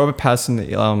Robert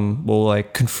Pattinson will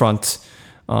like confront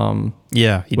he does.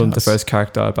 the first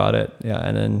character about it,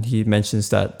 and then he mentions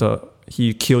that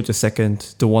he killed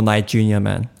the one-eyed junior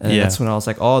man, and that's when I was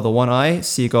like, oh, the one-eye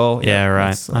seagull.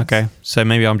 Right. Okay, so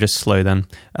maybe I'm just slow then.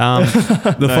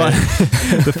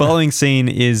 The following scene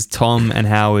is Tom and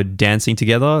Howard dancing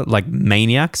together like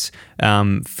maniacs.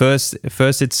 First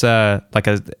it's like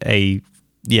a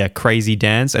crazy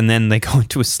dance, and then they go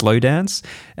into a slow dance,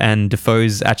 and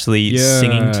Defoe's actually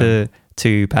singing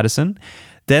to Patterson.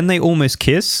 Then they almost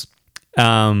kiss.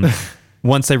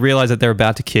 Once they realize that they're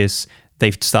about to kiss,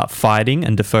 they start fighting,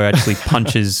 and Defoe actually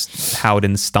punches Howard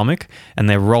in the stomach, and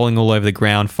they're rolling all over the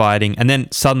ground fighting, and then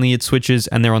suddenly it switches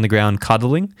and they're on the ground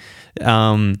cuddling.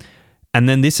 And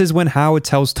then this is when Howard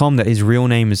tells Tom that his real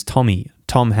name is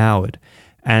Tom Howard,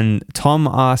 and Tom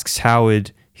asks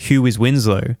Howard, who is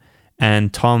Winslow?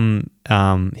 And Tom,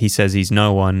 he says he's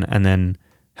no one, and then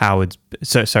Howard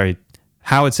says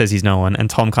he's no one, and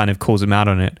Tom kind of calls him out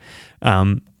on it.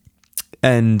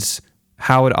 And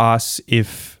Howard asks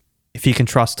if he can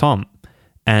trust Tom,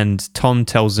 and Tom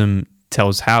tells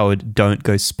Howard, don't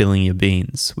go spilling your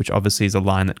beans, which obviously is a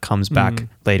line that comes back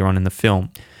later on in the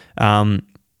film.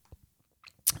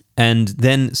 And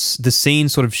then the scene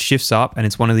sort of shifts up, and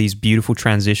it's one of these beautiful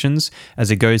transitions as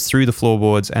it goes through the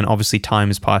floorboards, and obviously time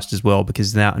has passed as well,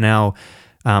 because now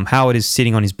Howard is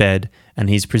sitting on his bed, and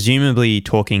he's presumably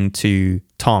talking to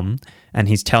Tom, and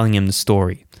he's telling him the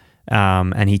story.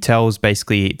 And he tells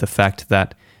basically the fact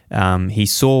that he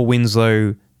saw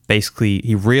Winslow, basically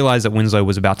he realized that Winslow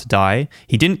was about to die.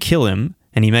 He didn't kill him,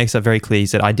 and he makes that very clear. He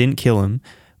said, I didn't kill him,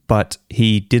 but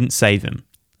he didn't save him.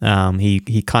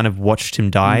 He kind of watched him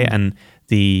die, and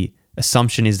the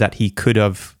assumption is that he could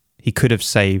have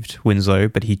saved Winslow,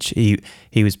 but he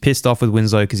was pissed off with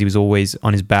Winslow because he was always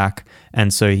on his back,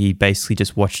 and so he basically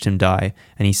just watched him die.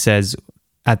 And he says,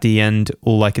 at the end,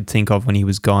 all I could think of when he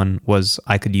was gone was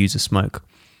I could use a smoke,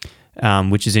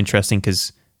 which is interesting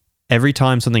because every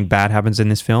time something bad happens in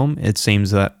this film, it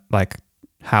seems that like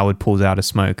Howard pulls out a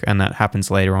smoke, and that happens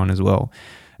later on as well.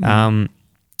 So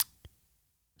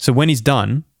when he's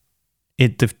done,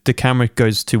 the camera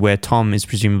goes to where Tom is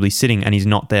presumably sitting, and he's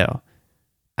not there.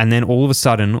 And then all of a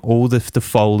sudden, all the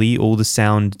Foley, all the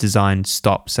sound design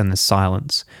stops, and there's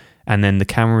silence. And then the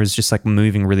camera is just like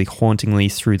moving really hauntingly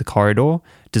through the corridor.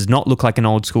 Does not look like an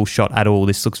old school shot at all.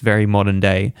 This looks very modern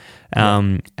day.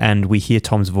 And we hear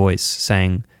Tom's voice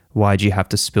saying, why'd you have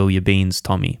to spill your beans,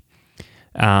 Tommy?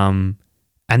 And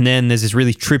then there's this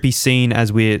really trippy scene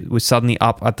as we're suddenly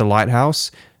up at the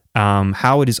lighthouse.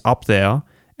 Howard is up there,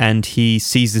 and he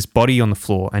sees this body on the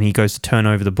floor, and he goes to turn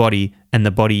over the body, and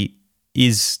the body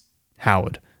is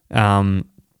Howard. And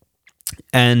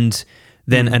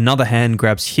then another hand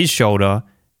grabs his shoulder.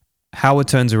 Howard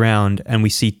turns around, and we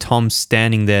see Tom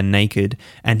standing there naked,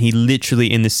 and he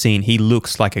literally, in this scene, he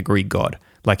looks like a Greek god.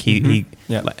 Like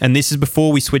and this is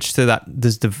before we switch to that.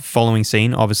 There's the following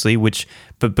scene, obviously,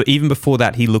 but even before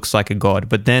that, he looks like a god.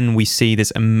 But then we see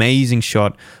this amazing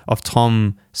shot of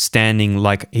Tom standing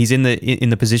like he's in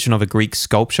the position of a Greek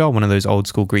sculpture, one of those old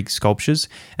school Greek sculptures,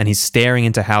 and he's staring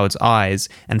into Howard's eyes.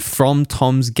 And from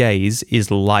Tom's gaze is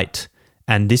light.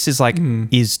 And this is like,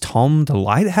 is Tom the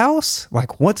lighthouse?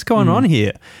 Like, what's going on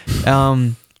here?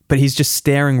 But he's just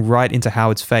staring right into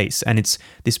Howard's face, and it's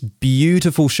this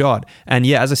beautiful shot. And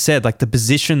yeah, as I said, like the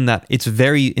position that it's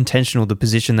very intentional, the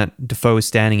position that Defoe is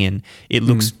standing in, it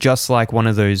looks just like one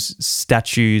of those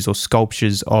statues or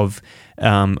sculptures of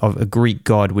a Greek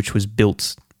god, which was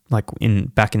built like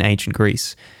back in ancient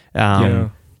Greece.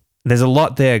 There's a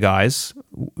lot there, guys.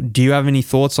 Do you have any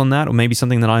thoughts on that, or maybe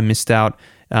something that I missed out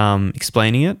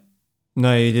explaining it?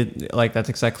 No, you did. Like, that's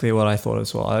exactly what I thought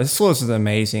as well. I just thought this was an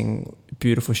amazing,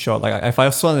 beautiful shot. Like, if I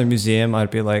saw it in a museum, I'd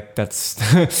be like, that's...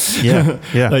 yeah.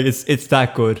 Like, it's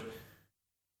that good.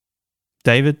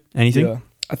 David, anything? Yeah,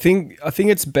 I think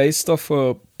it's based off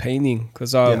a painting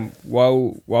because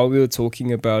while we were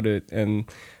talking about it and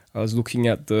I was looking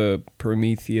at the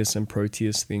Prometheus and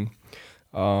Proteus thing.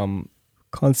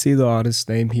 Can't see the artist's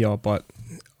name here, but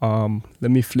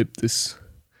let me flip this.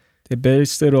 They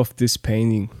based it off this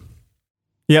painting.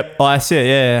 Yep. Oh, I see it.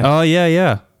 Yeah. Oh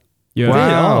yeah. Yeah.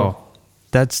 Wow.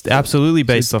 That's absolutely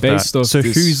based off that. So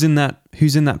this. who's in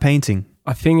that painting?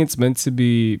 I think it's meant to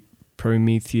be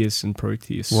Prometheus and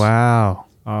Proteus. Wow.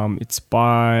 It's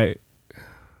by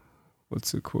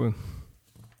what's it called?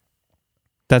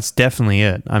 That's definitely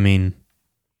it. I mean,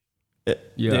 The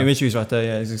imagery is right there.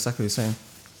 Yeah, it's exactly the same.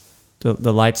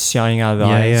 The lights shining out of the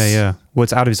eyes. Yeah. Well,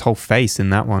 it's out of his whole face in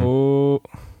that one. Oh,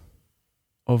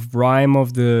 of Rime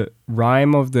of the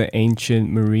Ancient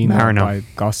Mariner by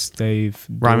Gustave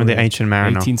Rime of the Ancient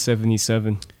Mariner,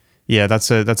 1877. Yeah,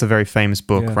 that's a very famous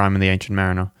book, Yeah. Rime of the Ancient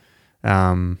Mariner.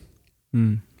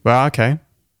 Well, okay,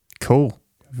 cool,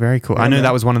 very cool. Yeah, I know man.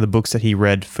 that was one of the books that he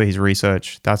read for his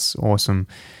research. That's awesome.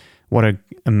 What an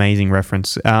amazing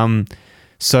reference.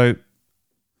 So,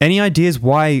 any ideas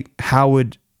why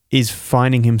Howard is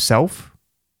finding himself?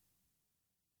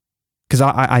 Because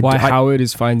Howard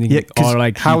is finding it, or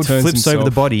like Howard he turns flips over the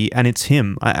himself. body and it's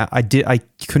him. I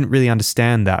couldn't really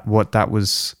understand what that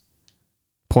was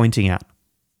pointing at.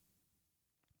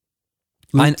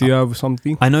 Luke, do you have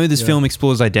something? I know this film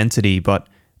explores identity, but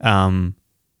I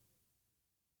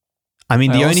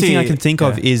mean, the only thing I can think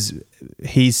of is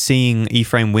he's seeing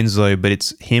Ephraim Winslow, but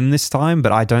it's him this time.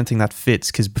 But I don't think that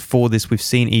fits because before this, we've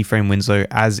seen Ephraim Winslow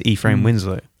as Ephraim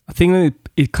Winslow. I think that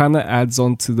it kind of adds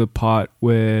on to the part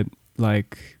where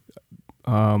like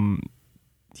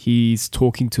he's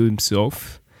talking to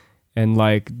himself and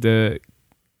it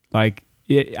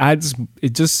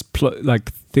just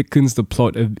thickens the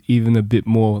plot even a bit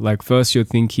more. Like first you're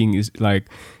thinking is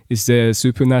there a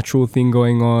supernatural thing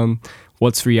going on?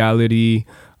 What's reality?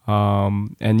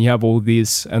 And you have all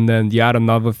this, and then you add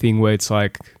another thing where it's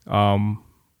like, are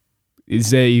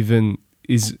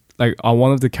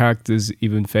one of the characters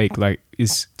even fake? Like,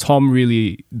 is Tom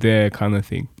really there, kind of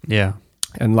thing? Yeah.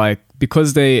 And like,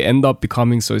 because they end up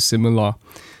becoming so similar,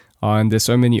 and there's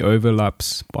so many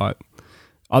overlaps, but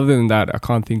other than that, I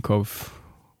can't think of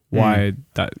why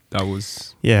that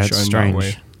was shown it's strange. that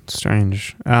way. It's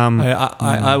strange.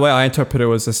 The way I interpret it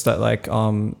was just that like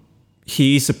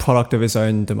he's a product of his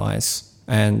own demise,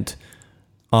 and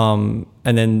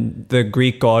then the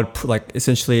Greek god like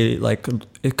essentially like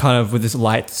it kind of with this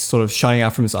light sort of shining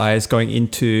out from his eyes going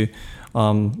into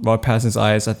Robert Pattinson's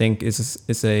eyes, I think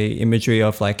is a imagery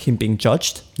of like him being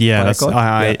judged. Yeah, by that's God.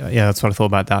 that's what I thought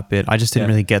about that bit. I just didn't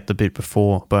really get the bit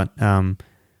before, but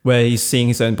where he's seeing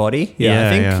his own body. I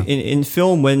think in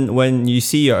film when you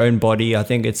see your own body, I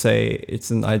think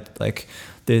like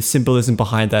the symbolism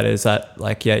behind that is that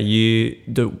like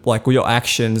your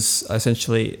actions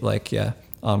essentially like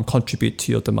contribute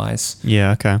to your demise.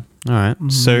 Yeah, okay. All right.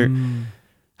 So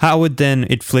Howard then,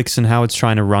 it flicks and Howard's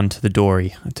trying to run to the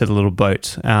dory, to the little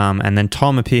boat. And then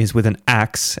Tom appears with an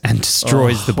axe and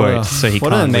destroys the boat. So he what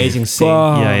can't an amazing leave. scene.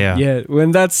 Wow. Yeah.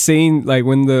 When that scene, like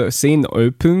when the scene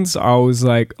opens, I was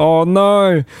like, "Oh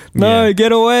no,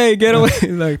 get away!"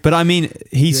 Like, but I mean,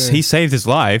 he saved his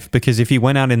life because if he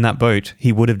went out in that boat,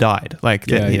 he would have died.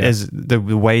 Like as the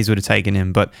waves would have taken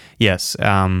him. But yes,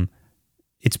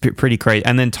 it's pretty crazy.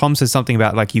 And then Tom says something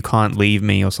about like, "You can't leave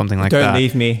me" or something like that. Don't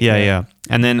leave me. Yeah.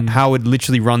 And then Howard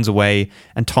literally runs away,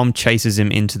 and Tom chases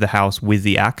him into the house with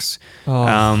the axe.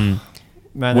 Man,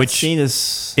 which that scene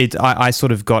is... I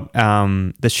sort of got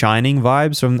the Shining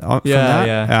vibes from that.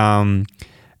 Yeah.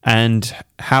 And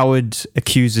Howard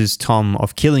accuses Tom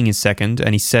of killing his second,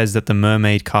 and he says that the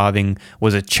mermaid carving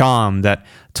was a charm that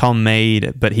Tom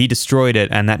made, but he destroyed it,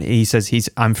 and that he says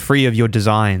I'm free of your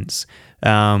designs.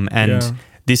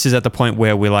 This is at the point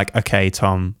where we're like, okay,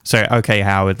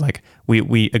 Howard, like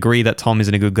we agree that Tom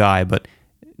isn't a good guy, but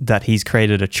that he's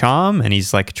created a charm and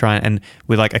he's like trying, and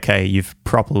we're like, okay, you've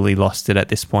properly lost it at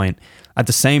this point. At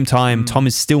the same time, Tom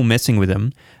is still messing with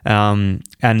him, and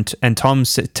Tom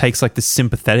takes like this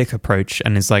sympathetic approach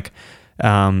and is like,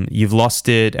 you've lost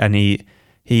it, and he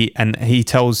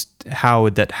tells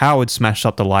Howard that Howard smashed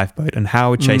up the lifeboat and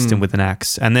Howard chased him with an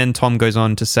axe. And then Tom goes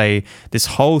on to say this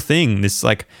whole thing, this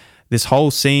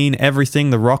whole scene, everything,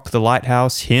 the rock, the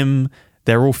lighthouse, him,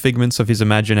 they're all figments of his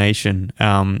imagination.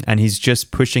 And he's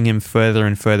just pushing him further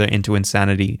and further into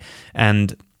insanity.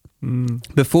 And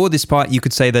Before this part, you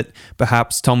could say that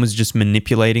perhaps Tom was just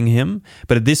manipulating him.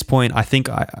 But at this point, I think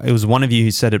it was one of you who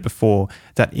said it before,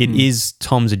 that it is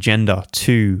Tom's agenda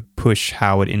to push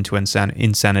Howard into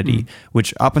insanity,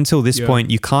 which up until this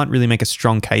point, you can't really make a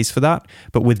strong case for that.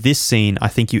 But with this scene, I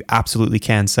think you absolutely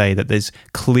can say that there's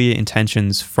clear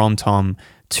intentions from Tom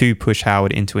to push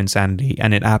Howard into insanity,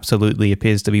 and it absolutely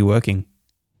appears to be working.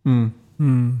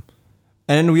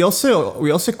 And we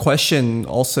also question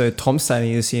Tom's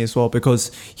sanity in this scene as well, because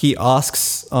he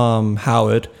asks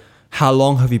Howard, "How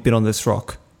long have you been on this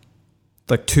rock?"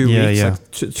 Like 2 weeks,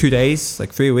 like 2 days,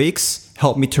 like 3 weeks.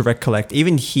 Help me to recollect.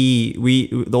 Even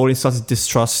the audience starts to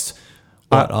distrust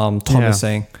what Tom is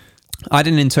saying. I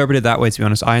didn't interpret it that way, to be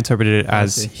honest. I interpreted it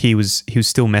as he was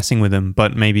still messing with him,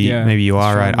 but maybe you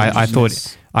are right. I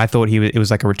thought it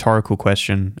was like a rhetorical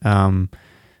question.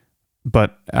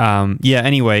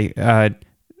 Anyway,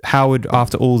 Howard,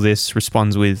 after all this,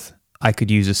 responds with, "I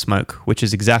could use a smoke," which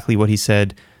is exactly what he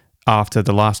said after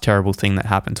the last terrible thing that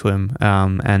happened to him.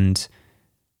 And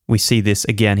we see this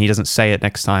again. He doesn't say it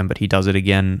next time, but he does it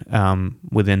again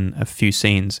within a few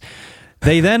scenes.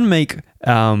 They then make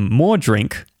more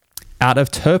drink out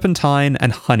of turpentine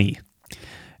and honey.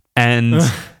 And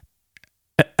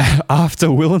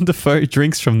after Willem Dafoe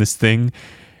drinks from this thing,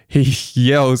 he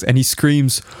yells and he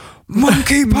screams,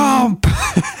 "Monkey pump!"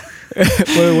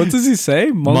 Wait, what does he say?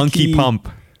 Monkey pump.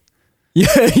 Yeah.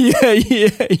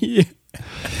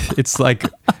 It's like,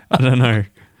 I don't know.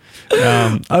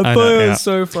 I thought it was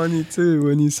so funny too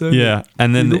when you said that.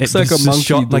 And then it looks like a monkey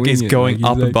shot like it's going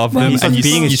up above them, and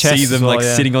you see them like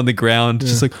sitting on the ground,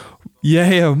 just like,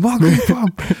 monkey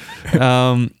pump.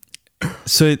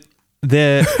 So it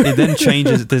then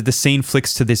changes. The scene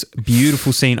flicks to this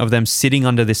beautiful scene of them sitting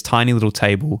under this tiny little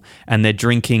table, and they're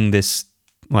drinking this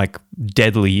like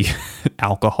deadly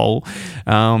alcohol.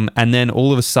 And then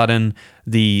all of a sudden,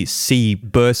 the sea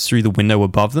bursts through the window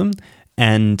above them,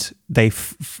 and they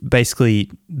basically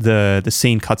the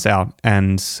scene cuts out,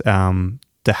 and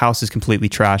the house is completely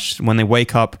trashed. When they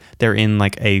wake up, they're in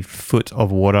like a foot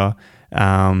of water,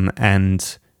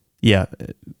 and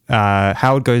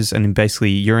Howard goes and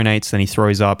basically urinates, then he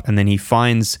throws up, and then he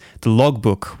finds the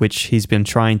logbook, which he's been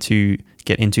trying to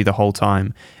get into the whole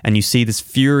time. And you see this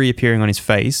fury appearing on his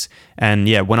face. And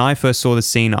when I first saw the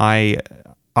scene, I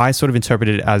sort of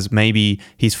interpreted it as maybe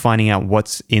he's finding out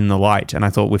what's in the light. And I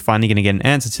thought we're finally going to get an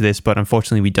answer to this, but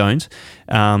unfortunately we don't.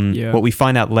 What we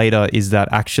find out later is that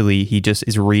actually he just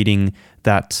is reading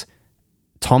that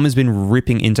Tom has been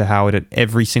ripping into Howard at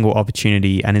every single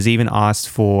opportunity, and has even asked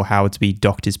for Howard to be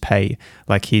docked his pay.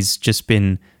 Like, he's just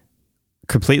been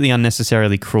completely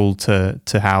unnecessarily cruel to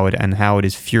Howard, and Howard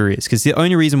is furious because the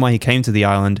only reason why he came to the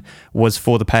island was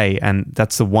for the pay, and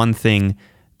that's the one thing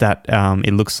that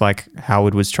it looks like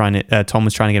Tom was trying to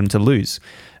get him to lose.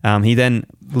 He then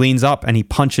leans up and he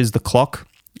punches the clock,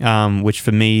 which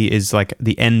for me is like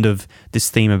the end of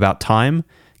this theme about time,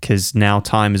 because now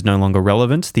time is no longer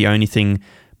relevant.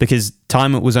 Because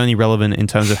time was only relevant in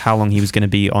terms of how long he was going to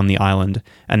be on the island,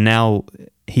 and now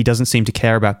he doesn't seem to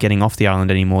care about getting off the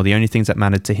island anymore. The only things that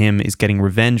mattered to him is getting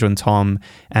revenge on Tom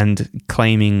and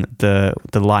claiming the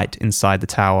light inside the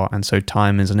tower. And so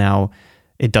time is now,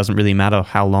 it doesn't really matter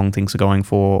how long things are going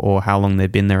for or how long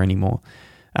they've been there anymore.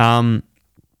 So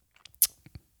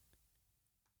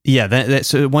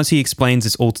once he explains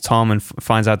this all to Tom and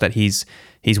finds out that he's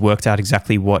worked out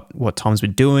exactly what Tom's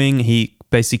been doing, he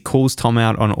basically calls Tom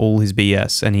out on all his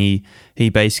BS, and he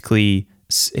basically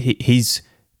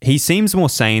he seems more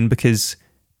sane because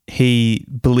he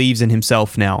believes in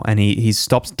himself now, and he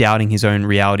stops doubting his own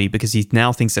reality because he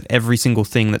now thinks that every single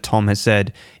thing that Tom has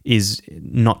said is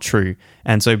not true.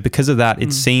 And so because of that,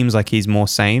 it seems like he's more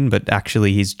sane, but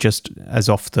actually he's just as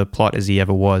off the plot as he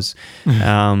ever was. He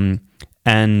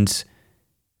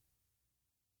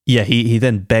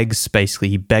then begs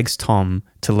Tom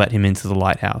to let him into the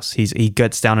lighthouse. He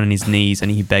gets down on his knees and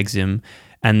he begs him,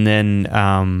 and then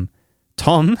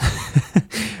Tom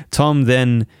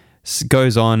then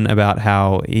goes on about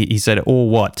how he said, "Or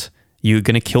what? You're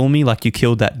gonna kill me like you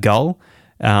killed that gull?"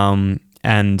 And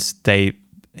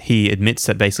he admits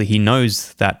that basically he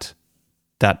knows that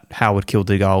Howard killed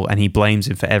the gull, and he blames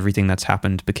him for everything that's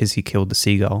happened because he killed the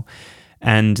seagull.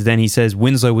 And then he says,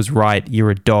 "Winslow was right. You're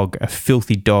a dog, a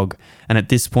filthy dog." And at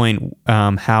this point,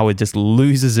 Howard just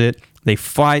loses it. They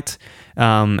fight.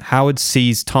 Howard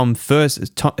sees Tom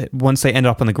first. Once they end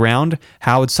up on the ground,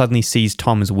 Howard suddenly sees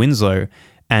Tom as Winslow.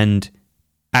 And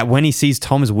when he sees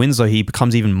Tom as Winslow, he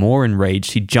becomes even more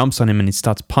enraged. He jumps on him and he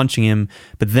starts punching him.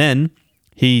 But then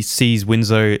he sees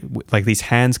Winslow, like these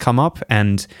hands come up,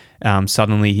 and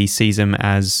suddenly he sees him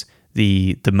as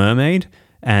the mermaid.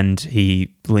 and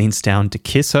he leans down to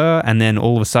kiss her, and then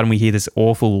all of a sudden we hear this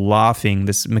awful laughing,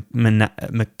 this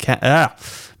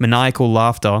maniacal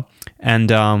laughter,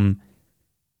 and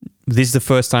this is the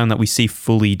first time that we see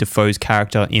fully Defoe's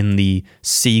character in the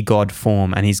sea god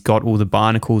form, and he's got all the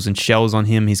barnacles and shells on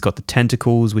him. He's got the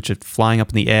tentacles, which are flying up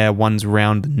in the air. One's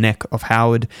around the neck of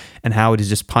Howard, and Howard is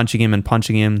just punching him.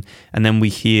 And then we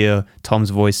hear Tom's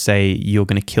voice say, "You're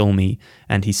going to kill me,"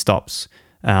 and he stops.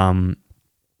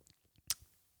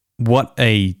 What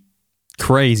a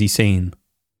crazy scene.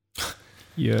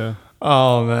 Yeah.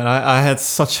 Oh man, I had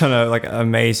such an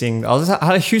amazing. I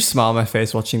had a huge smile on my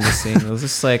face watching this scene. It was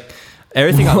just like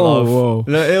everything I love. Whoa.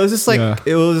 No, it was just like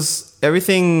it was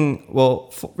everything.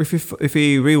 Well, if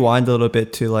we rewind a little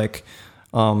bit to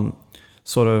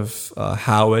sort of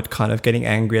Howard kind of getting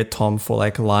angry at Tom for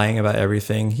like lying about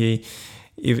everything.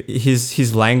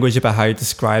 His language about how he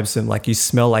describes him, like, you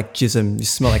smell like jism, you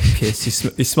smell like piss, you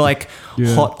smell like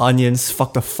hot onions,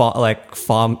 fuck the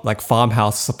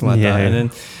farmhouse, something like that. And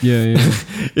then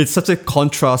it's such a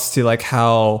contrast to like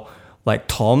how like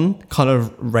Tom kind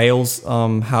of rails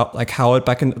Howard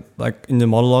back in the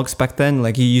monologues back then.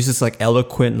 Like he uses like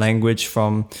eloquent language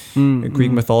from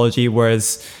Greek mythology,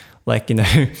 whereas like, you know,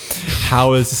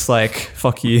 Howard's just like,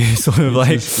 fuck you, sort of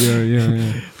like, sort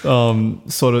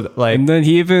of like, and then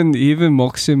he even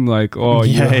mocks him like, oh,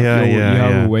 you have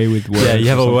a way with words. Yeah, you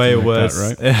have a way with words,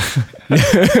 right?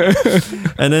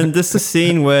 And then there's the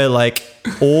scene where like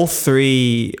all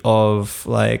three of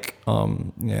like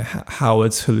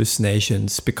Howard's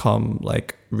hallucinations become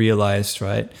like realized,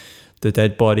 right? The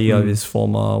dead body of his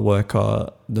former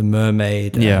worker, the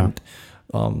mermaid, and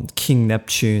King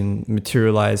Neptune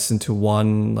materialized into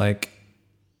one like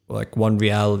one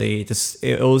reality.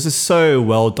 It was just so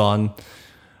well done.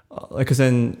 Because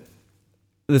then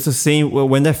there's a scene where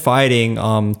when they're fighting,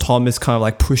 Tom is kind of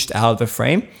like pushed out of the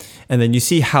frame, and then you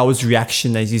see Howard's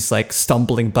reaction as he's like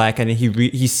stumbling back, and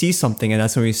he sees something, and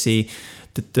that's when we see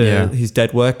his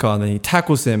dead worker, and then he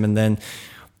tackles him, and then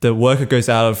the worker goes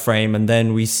out of frame, and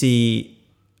then we see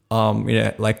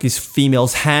like this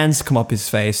female's hands come up his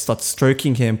face, start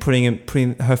stroking him,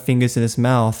 putting her fingers in his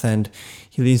mouth, and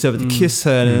he leans over to kiss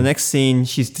her, and in the next scene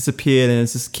she's disappeared, and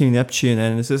it's just King Neptune,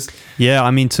 and it's just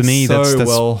I mean, to me that's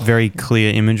very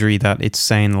clear imagery that it's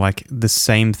saying like the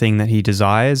same thing that he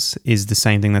desires is the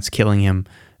same thing that's killing him,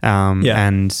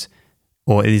 and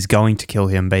or it is going to kill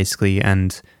him basically.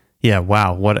 And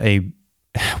wow, what a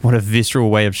visceral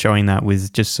way of showing that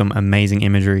with just some amazing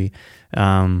imagery.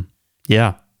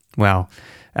 Wow.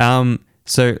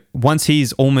 So once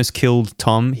he's almost killed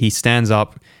Tom, he stands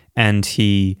up and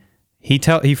he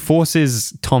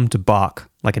forces Tom to bark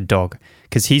like a dog,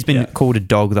 because he's been called a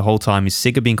dog the whole time. He's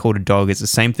sick of being called a dog. It's the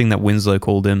same thing that Winslow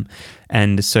called him,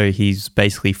 and so he's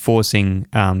basically forcing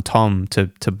Tom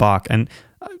to bark. And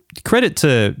credit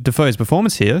to Defoe's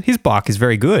performance here. His bark is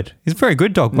very good. He's a very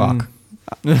good dog bark.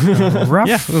 Rough.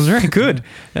 Yeah, it was very good.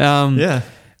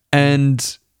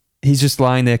 And he's just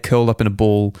lying there curled up in a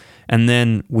ball, and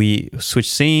then we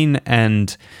switch scene,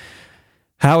 and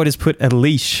Howard has put a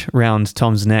leash around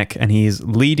Tom's neck, and he is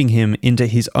leading him into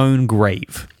his own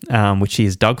grave, which he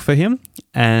has dug for him.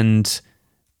 And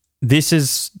this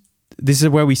is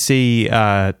where we see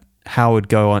Tom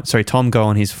go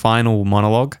on his final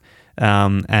monologue,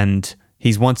 and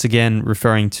he's once again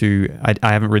referring to,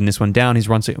 I haven't written this one down, he's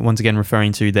once again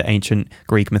referring to the ancient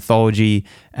Greek mythology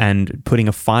and putting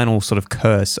a final sort of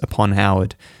curse upon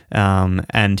Howard.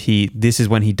 And this is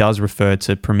when he does refer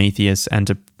to Prometheus and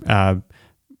to,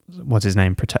 what's his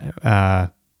name?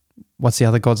 What's the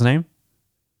other god's name?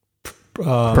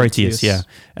 Proteus, yeah.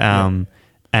 And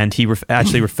he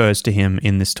actually refers to him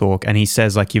in this talk, and he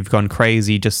says like, you've gone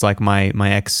crazy, just like my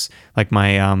ex, like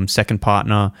my second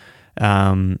partner.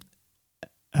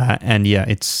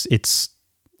 It's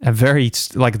a very,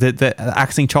 like, the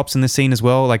acting chops in this scene as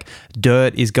well. Like,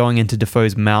 dirt is going into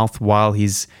Defoe's mouth while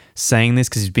he's saying this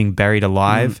because he's being buried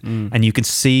alive, and you can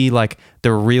see like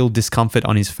the real discomfort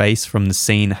on his face from the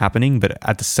scene happening, but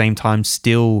at the same time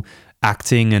still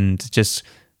acting, and just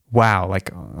wow,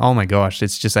 like, oh my gosh,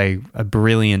 it's just a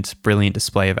brilliant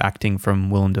display of acting from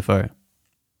Willem Dafoe.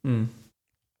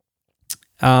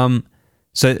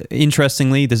 So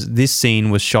interestingly, this scene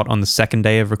was shot on the second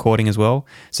day of recording as well.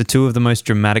 So two of the most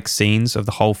dramatic scenes of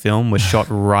the whole film were shot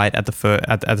right at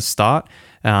the start.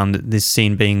 This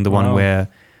scene being the one where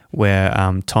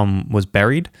Tom was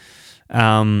buried.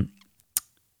 And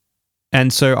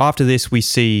so after this, we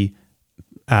see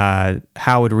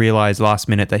Howard realize last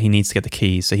minute that he needs to get the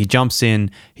keys. So he jumps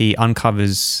in, he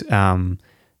uncovers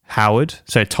Howard.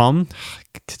 So Tom.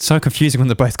 It's so confusing when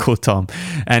they're both called Tom,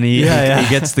 and he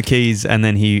gets the keys, and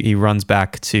then he runs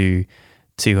back to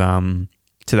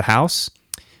the house,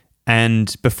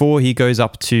 and before he goes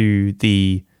up to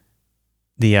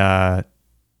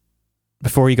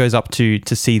before he goes up to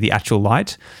see the actual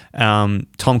light,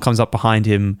 Tom comes up behind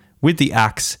him with the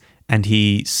axe and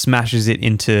he smashes it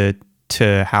into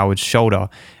Howard's shoulder,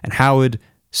 and Howard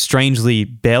strangely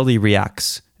barely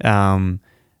reacts,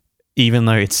 even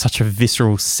though it's such a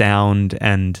visceral sound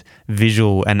and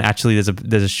visual. And actually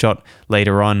there's a shot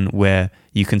later on where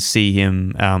you can see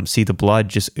him see the blood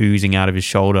just oozing out of his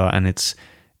shoulder, and it's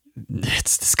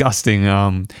disgusting.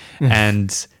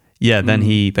 And yeah, then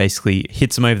he basically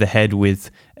hits him over the head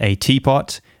with a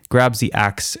teapot, grabs the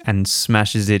axe and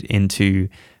smashes it into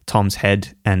Tom's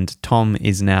head, and Tom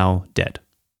is now dead.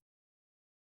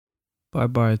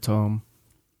 Bye-bye, Tom.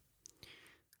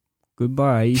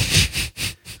 Goodbye.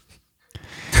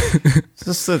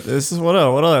 This is what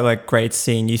a like great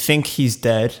scene. You think he's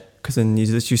dead because then you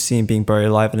see him being buried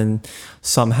alive, and then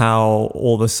somehow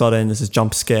all of a sudden there's a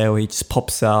jump scare where he just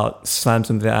pops out, slams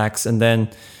him with the axe, and then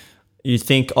you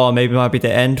think, oh, maybe it might be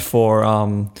the end for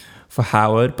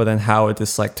Howard, but then Howard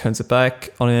just like turns it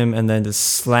back on him and then just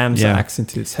slams the axe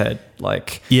into his head.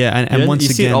 Like, yeah, and once you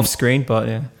again, see it off screen, but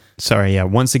yeah. Sorry, yeah.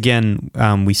 Once again,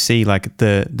 we see like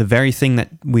the very thing that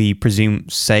we presume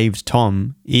saved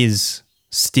Tom is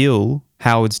still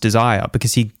Howard's desire,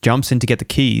 because he jumps in to get the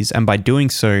keys, and by doing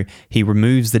so, he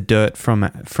removes the dirt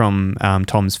from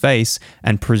Tom's face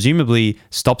and presumably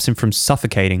stops him from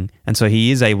suffocating, and so he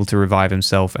is able to revive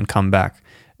himself and come back.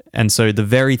 And so the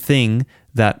very thing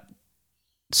that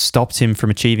stopped him from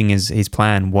achieving his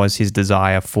plan was his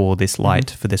desire for this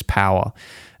light, for this power.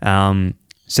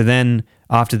 So then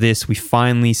after this, we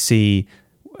finally see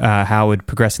Howard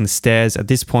progressing the stairs. At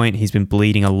this point, he's been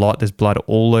bleeding a lot. There's blood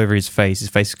all over his face. His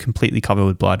face is completely covered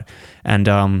with blood.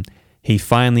 And he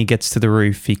finally gets to the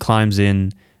roof. He climbs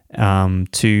in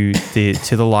to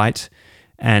the light,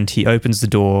 and he opens the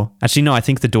door. Actually, no, I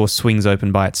think the door swings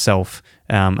open by itself.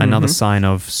 Another sign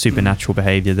of supernatural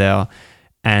behavior there.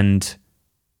 And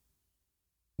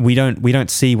we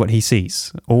don't see what he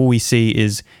sees. All we see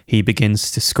is he begins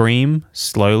to scream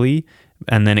slowly,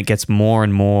 and then it gets more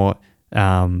and more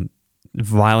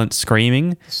violent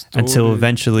screaming until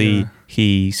eventually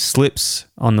he slips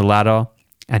on the ladder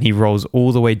and he rolls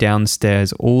all the way down the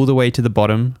stairs, all the way to the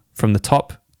bottom, from the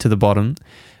top to the bottom.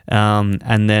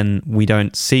 And then we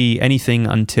don't see anything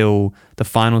until the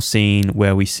final scene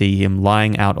where we see him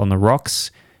lying out on the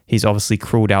rocks. He's obviously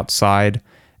crawled outside,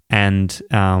 and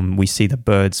we see the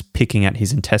birds picking at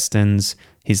his intestines,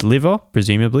 his liver,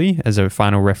 presumably, as a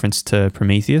final reference to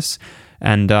Prometheus.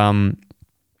 And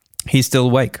he's still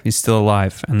awake. He's still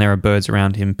alive. And there are birds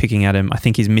around him picking at him. I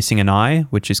think he's missing an eye,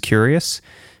 which is curious.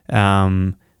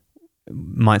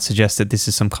 Might suggest that this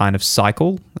is some kind of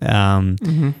cycle.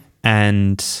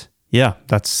 And yeah,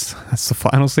 that's the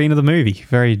final scene of the movie.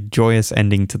 Very joyous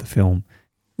ending to the film.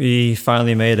 We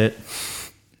finally made it.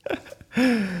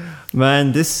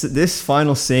 Man, this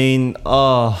final scene,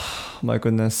 oh my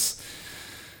goodness.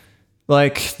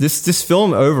 Like this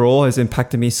film overall has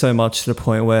impacted me so much to the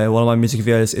point where one of my music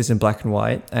videos is in black and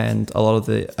white, and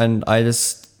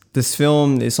this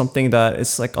film is something that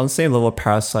it's like on the same level of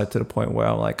Parasite, to the point where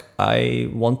I'm like, I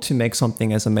want to make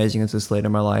something as amazing as this later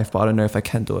in my life, but I don't know if I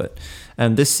can do it.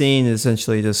 And this scene is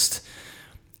essentially just,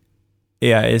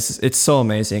 yeah, it's so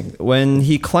amazing. When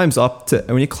he climbs up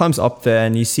there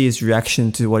and you see his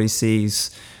reaction to what he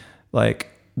sees, like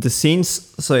the scenes,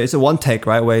 so it's a one take,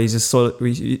 right, where he's just sort of,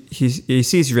 he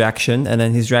sees his reaction, and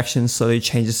then his reaction slowly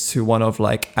changes to one of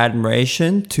like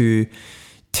admiration to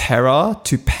terror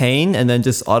to pain, and then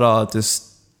just utter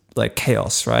just like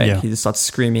chaos, right? Yeah. He just starts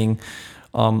screaming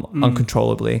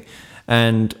uncontrollably.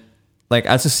 And like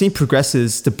as the scene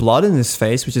progresses, the blood in his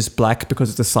face, which is black because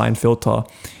of the sign filter,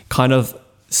 kind of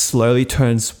slowly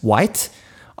turns white.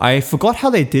 I forgot how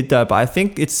they did that, but I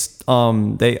think it's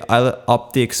they either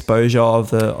upped the exposure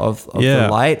of the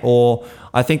light, or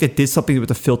I think they did something with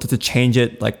the filter to change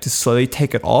it, like to slowly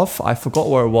take it off. I forgot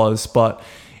where it was, but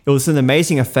it was an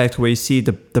amazing effect where you see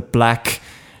the black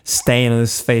stain on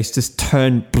his face just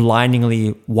turn blindingly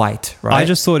white, right? I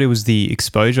just thought it was the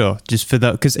exposure, just for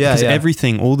that, because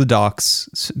everything, all the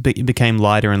darks became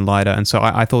lighter and lighter, and so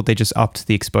I thought they just upped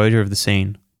the exposure of the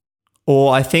scene.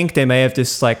 Or I think they may have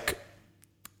just like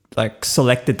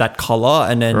selected that color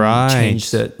and then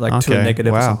changed it to a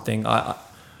negative or something.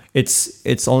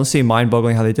 It's honestly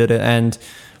mind-boggling how they did it. And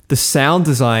the sound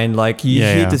design, like you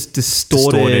hear this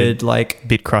distorted like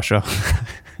bit crusher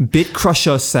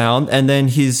sound, and then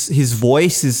his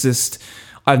voice is just,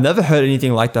 I've never heard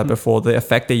anything like that before. The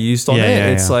effect they used on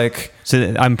it's like...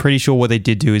 So I'm pretty sure what they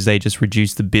did do is they just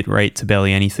reduced the bit rate to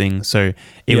barely anything. So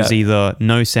it was either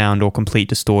no sound or complete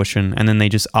distortion, and then they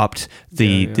just upped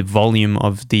the volume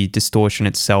of the distortion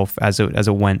itself as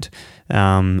it went.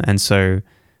 And so,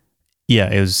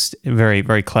 it was very,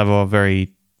 very clever,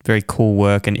 very, very cool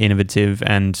work and innovative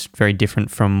and very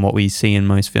different from what we see in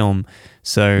most film.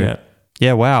 So...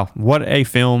 Yeah, wow. What a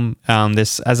film.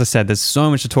 As I said, there's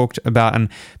so much to talk about, and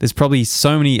there's probably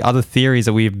so many other theories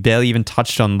that we've barely even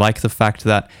touched on, like the fact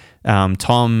that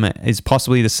Tom is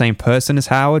possibly the same person as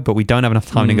Howard, but we don't have enough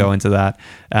time to go into that.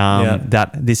 That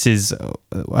this is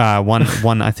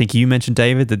one I think you mentioned,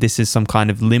 David, that this is some kind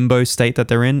of limbo state that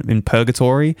they're in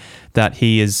purgatory, that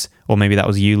he is, or maybe that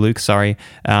was you, Luke, sorry.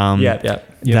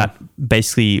 That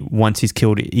basically once he's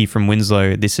killed Ephraim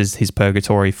Winslow, this is his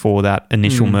purgatory for that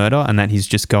initial murder, and that he's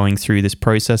just going through this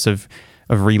process of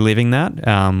reliving that,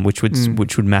 which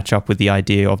would match up with the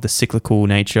idea of the cyclical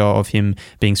nature of him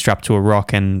being strapped to a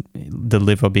rock and the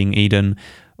liver being eaten.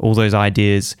 All those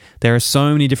ideas. There are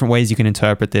so many different ways you can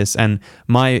interpret this, and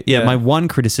my one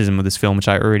criticism of this film, which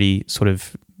I already sort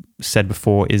of said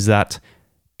before, is that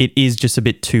it is just a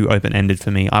bit too open-ended for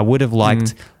me. I would have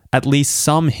liked at least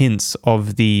some hints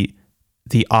of the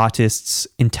artist's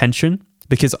intention,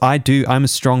 because I'm a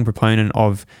strong proponent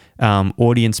of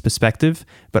audience perspective,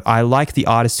 but I like the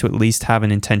artist to at least have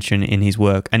an intention in his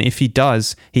work. And if he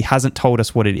does, he hasn't told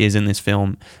us what it is in this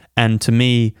film. And to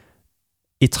me,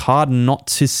 it's hard not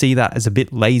to see that as a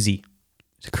bit lazy.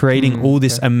 Creating all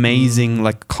this amazing,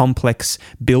 like, complex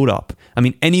build-up. I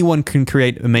mean, anyone can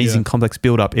create amazing, complex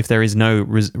build-up if there is no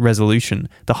resolution.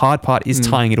 The hard part is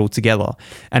tying it all together.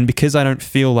 And because I don't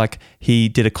feel like he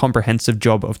did a comprehensive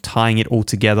job of tying it all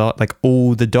together, like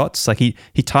all the dots, like he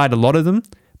tied a lot of them,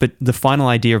 but the final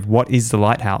idea of what is the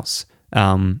lighthouse,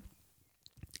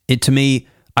 to me,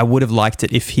 I would have liked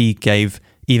it if he gave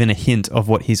even a hint of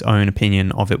what his own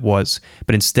opinion of it was,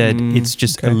 but instead it's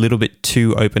just a little bit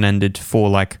too open-ended for,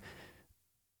 like,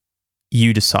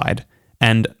 you decide.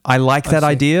 And I like that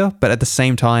idea, but at the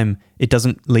same time, it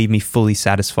doesn't leave me fully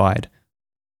satisfied.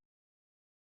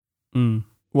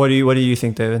 What do you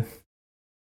think, David?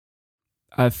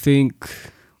 I think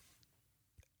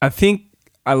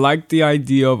I like the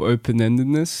idea of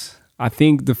open-endedness. I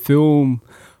think the film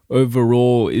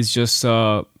overall is just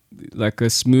like a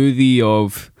smoothie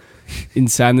of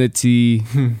insanity,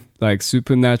 like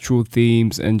supernatural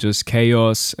themes and just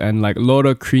chaos and like a lot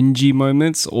of cringy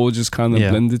moments, all just kind of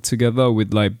blended together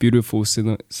with like beautiful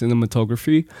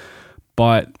cinematography.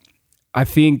 But I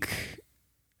think,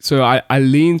 so I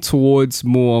lean towards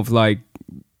more of like,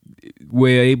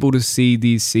 we're able to see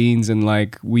these scenes and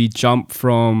like we jump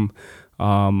from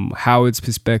Howard's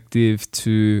perspective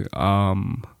to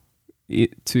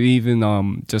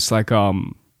even just like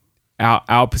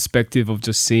our perspective of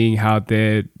just seeing how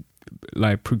they're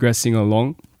like progressing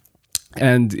along.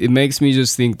 And it makes me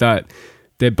just think that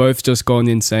they're both just gone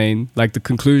insane. Like the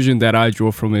conclusion that I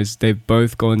draw from is they've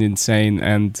both gone insane,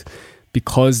 and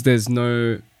because there's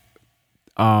no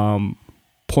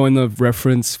point of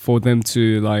reference for them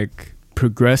to like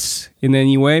progress in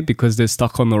any way, because they're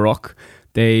stuck on the rock,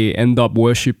 they end up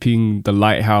worshipping the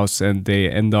lighthouse and they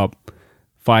end up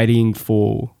fighting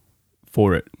for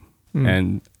it.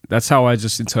 And that's how I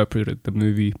just interpreted the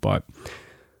movie. But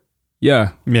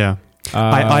yeah.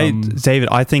 David,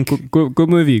 I think good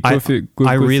movie. I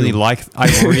really like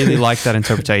that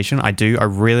interpretation. I do. I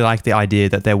really like the idea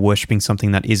that they're worshipping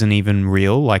something that isn't even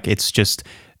real. Like it's just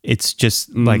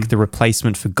like the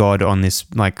replacement for God on this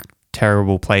like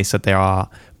terrible place that they are.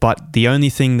 But the only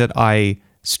thing that I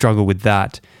struggle with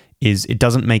that is it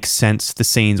doesn't make sense, the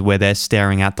scenes where they're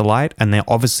staring at the light and they're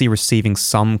obviously receiving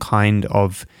some kind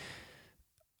of,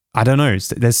 I don't know,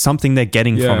 there's something they're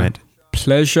getting from it.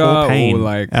 Pleasure or pain. Or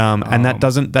like and that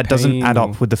doesn't add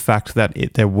up with the fact that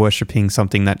they're worshipping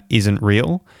something that isn't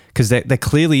real, because there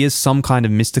clearly is some kind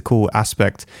of mystical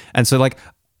aspect. And so like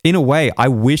in a way I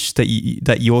wish that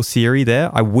your theory there,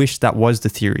 I wish that was the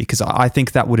theory, because I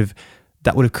think that would have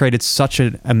created such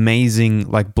an amazing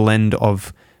like blend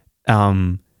of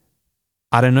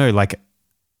I don't know, like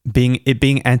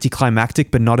being anticlimactic,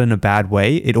 but not in a bad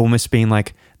way. It almost being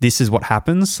like, this is what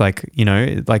happens, like, you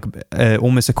know, like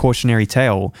almost a cautionary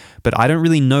tale. But I don't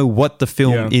really know what the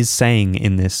film is saying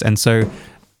in this. And so,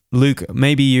 Luke,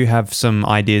 maybe you have some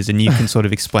ideas and you can sort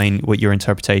of explain what your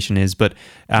interpretation is. But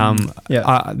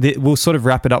we'll sort of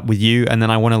wrap it up with you, and then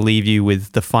I want to leave you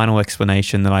with the final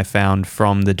explanation that I found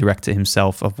from the director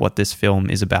himself of what this film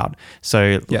is about.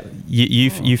 So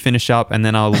you finish up, and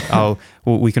then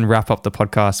we can wrap up the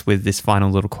podcast with this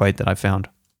final little quote that I found.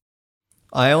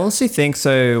 I honestly think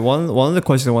so. One of the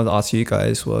questions I wanted to ask you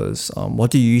guys was,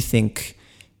 what do you think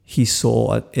he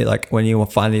saw like when you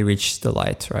finally reached the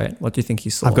light? Right? What do you think he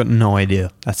saw? I've got no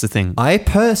idea. That's the thing. I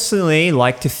personally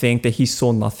like to think that he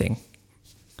saw nothing,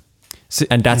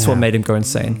 and that's what made him go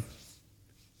insane.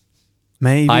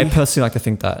 Maybe. I personally like to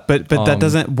think that. But that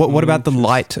doesn't. What about the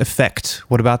light effect?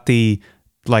 What about the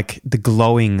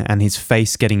glowing and his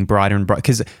face getting brighter and brighter?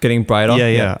 Because getting brighter.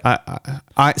 Yeah.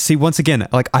 I see. Once again,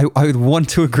 like I would want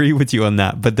to agree with you on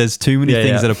that, but there's too many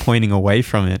things that are pointing away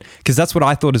from it. Because that's what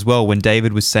I thought as well when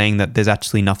David was saying that there's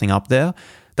actually nothing up there.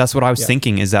 That's what I was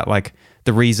thinking. Is that like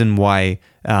the reason why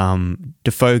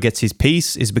Defoe gets his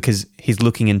piece is because he's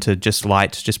looking into just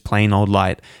light, just plain old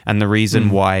light, and the reason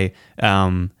why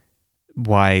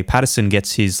Patterson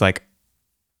gets his like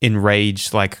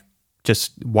enraged, like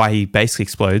just why he basically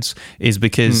explodes is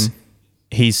because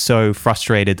he's so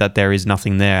frustrated that there is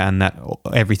nothing there and that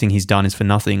everything he's done is for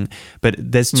nothing. But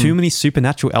there's too many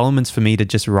supernatural elements for me to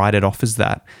just write it off as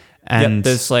that. And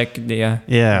there's like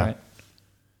right.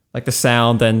 Like the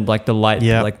sound and like the light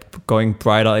like going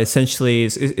brighter essentially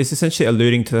is essentially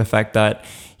alluding to the fact that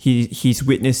he's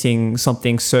witnessing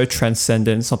something so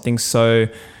transcendent, something so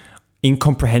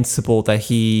incomprehensible that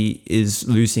he is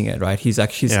losing it, right? He's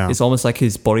actually it's almost like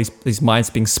his mind's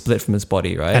being split from his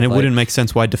body, right? And it wouldn't make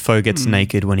sense why Defoe gets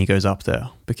naked when he goes up there,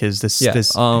 because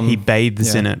he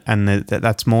bathes in it, and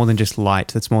that's more than just light.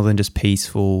 That's more than just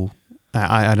peaceful.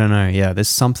 I don't know. Yeah, there's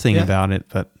something about it,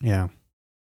 but yeah.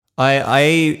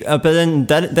 But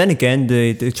then again,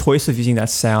 the choice of using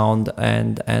that sound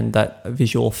and that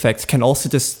visual effect can also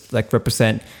just like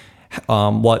represent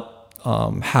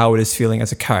how it is feeling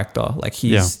as a character. Like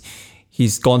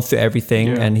he's gone through everything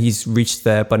and he's reached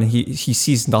there, but he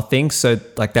sees nothing. So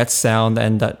like that sound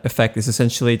and that effect is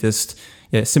essentially just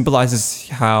symbolizes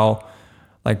how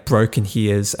like broken he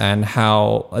is, and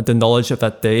how the knowledge of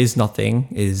that there is nothing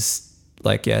is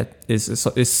like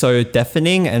is so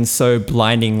deafening and so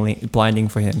blinding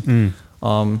for him.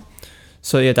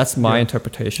 So that's my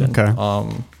interpretation. Okay.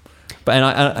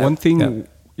 But one thing.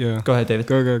 Yeah. Go ahead, David.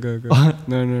 Go.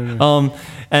 No.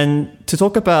 And to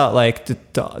talk about like the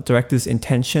director's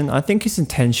intention, I think his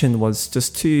intention was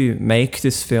just to make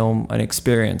this film an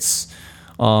experience,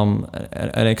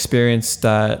 an experience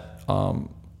that,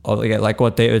 like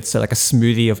what David said, like a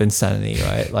smoothie of insanity,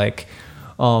 right? Like,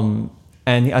 and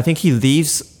I think he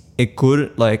leaves a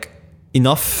good, like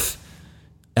enough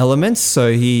elements.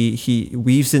 So he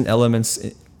weaves in elements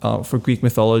for Greek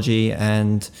mythology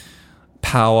and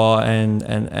power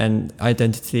and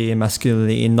identity and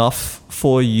masculinity enough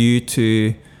for you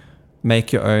to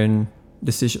make your own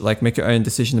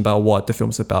decision about what the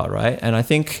film's about, right? And I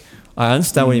think I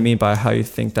understand what you mean by how you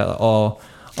think that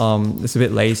it's a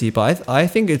bit lazy, but I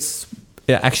think it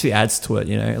actually adds to it,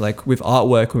 you know, like with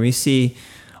artwork, when we see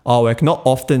artwork, not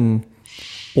often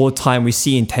all the time we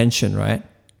see intention, right?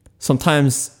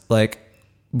 Sometimes like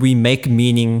we make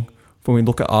meaning when we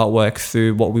look at artwork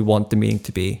through what we want the meaning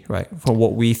to be, right? From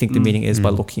what we think the meaning is by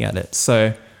looking at it.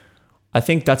 So I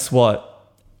think that's what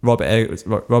Robert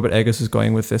Eggers was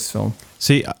going with this film.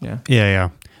 See, yeah.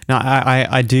 No,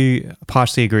 I do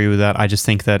partially agree with that. I just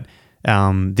think that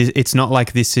it's not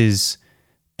like this is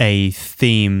a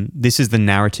theme. This is the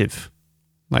narrative.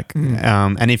 Like,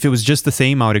 and if it was just the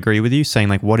theme, I would agree with you, saying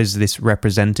like, what is this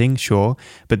representing? Sure.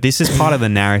 But this is part of the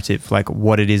narrative, like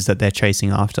what it is that they're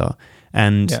chasing after.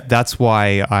 And that's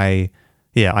why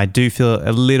I do feel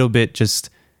a little bit just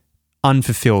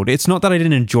unfulfilled. It's not that I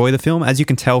didn't enjoy the film. As you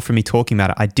can tell from me talking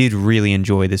about it, I did really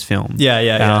enjoy this film.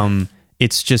 Yeah.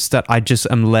 It's just that I just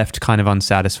am left kind of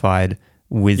unsatisfied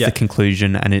with the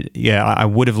conclusion. And I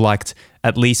would have liked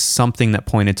at least something that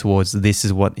pointed towards this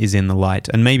is what is in the light.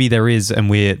 And maybe there is, and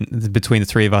we're between the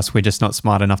three of us, we're just not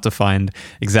smart enough to find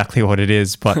exactly what it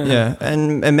is. But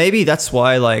and maybe that's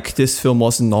why like this film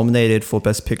wasn't nominated for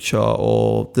Best Picture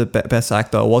or the Best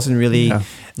Actor. It wasn't really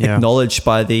acknowledged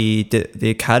by the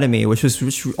Academy, which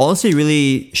honestly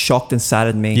really shocked and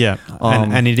saddened me. Yeah,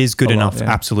 and it is good enough,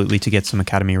 absolutely, to get some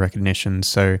Academy recognition.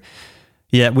 So.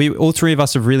 Yeah, we all three of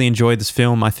us have really enjoyed this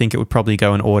film. I think it would probably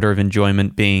go in order of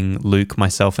enjoyment, being Luke,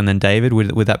 myself, and then David.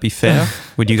 Would that be fair?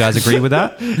 Would you guys agree with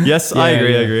that? Yes, I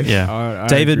agree. Yeah,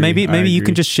 David, maybe you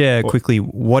can just share quickly,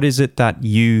 what is it that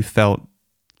you felt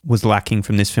was lacking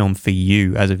from this film for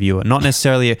you as a viewer? Not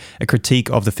necessarily a critique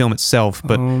of the film itself,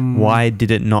 but why do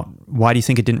you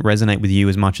think it didn't resonate with you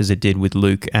as much as it did with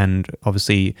Luke and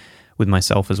obviously with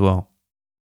myself as well?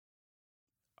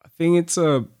 I think it's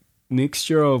a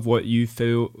mixture of what you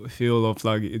feel of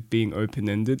like it being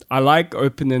open-ended. I like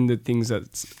open-ended things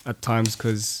at times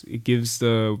because it gives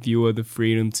the viewer the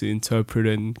freedom to interpret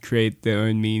and create their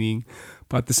own meaning.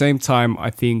 But at the same time, I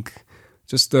think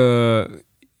just the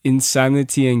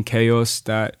insanity and chaos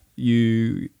that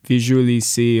you visually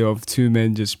see of two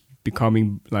men just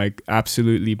becoming like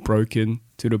absolutely broken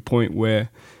to the point where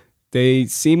they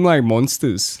seem like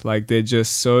monsters. Like they're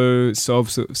just so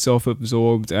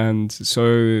self-absorbed and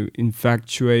so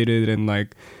infatuated and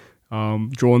like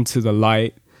drawn to the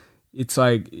light. It's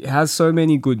like it has so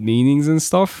many good meanings and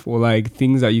stuff, or like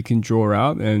things that you can draw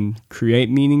out and create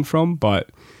meaning from. But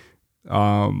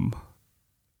I'd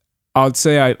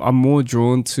say I'm more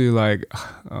drawn to like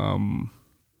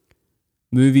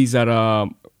movies that are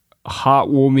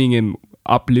heartwarming and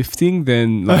uplifting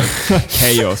than like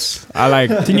chaos. I like.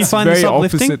 Didn't you find this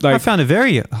uplifting? Opposite, like, I found it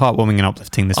very heartwarming and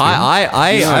uplifting. This film.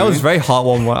 I was very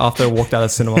heartwarmed after I walked out of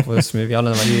the cinema for this movie. I don't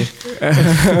know about you.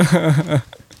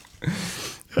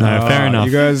 No, fair enough.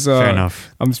 You guys, fair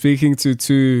enough. I'm speaking to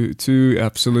two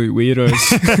absolute weirdos.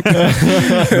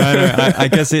 No,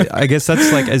 I guess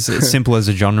that's like as simple as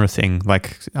a genre thing.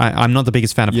 Like I'm not the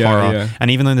biggest fan of horror,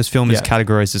 and even though this film is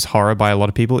categorized as horror by a lot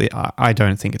of people, I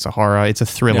don't think it's a horror. It's a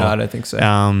thriller. Yeah, I don't think so.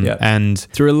 And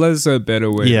thriller's a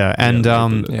better way. Yeah, and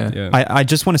I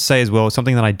just want to say as well,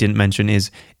 something that I didn't mention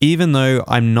is, even though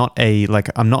I'm not a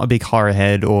big horror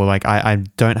head, or like I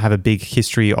don't have a big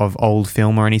history of old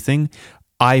film or anything,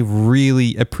 I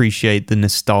really appreciate the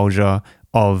nostalgia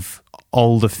of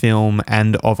older film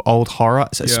and of old horror,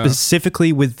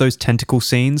 specifically with those tentacle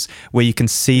scenes where you can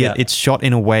see it's shot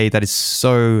in a way that is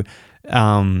so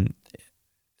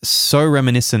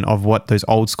reminiscent of what those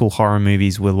old school horror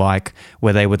movies were like,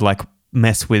 where they would like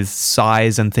mess with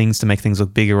size and things to make things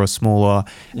look bigger or smaller,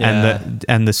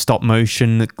 and the stop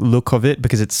motion look of it,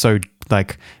 because it's so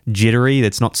like jittery,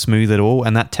 it's not smooth at all.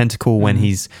 And that tentacle when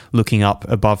he's looking up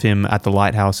above him at the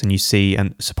lighthouse and you see,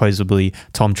 and supposedly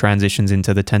Tom transitions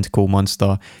into the tentacle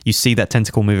monster, you see that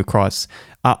tentacle move across.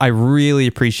 I really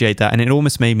appreciate that, and it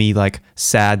almost made me like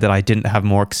sad that I didn't have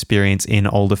more experience in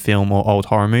older film or old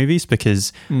horror movies,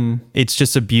 because it's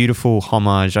just a beautiful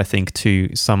homage, I think,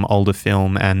 to some older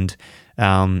film. And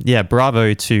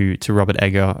bravo to Robert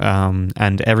Eggers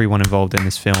and everyone involved in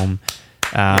this film.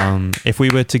 If we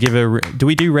were to give do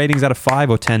we do ratings out of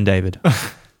 5 or 10, David?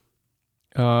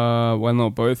 Why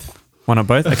not both? Why not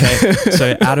both? Okay,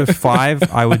 so out of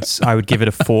 5, I would give it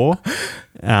a 4.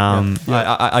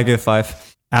 I give 5.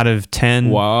 Out of 10,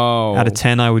 wow. Out of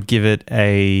 10, I would give it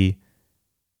a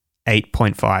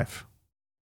 8.5.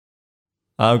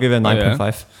 I'll give it a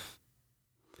 9.5.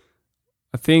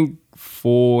 I think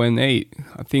 4 and 8.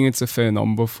 I think it's a fair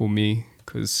number for me,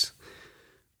 because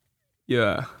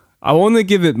I want to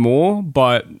give it more,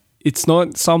 but it's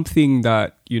not something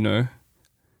that,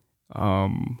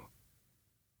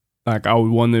 like I would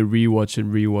want to rewatch.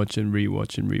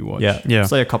 Yeah.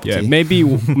 It's like a cup of tea.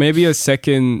 Maybe a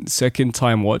second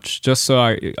time watch, just so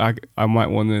I might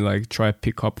want to like try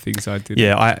pick up things I did.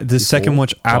 Yeah, the second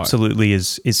watch absolutely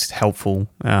is helpful.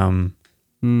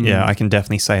 Yeah, I can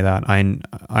definitely say that.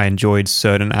 I enjoyed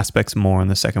certain aspects more in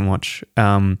the second watch.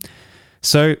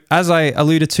 So as I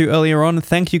alluded to earlier on,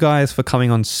 thank you guys for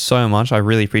coming on so much. I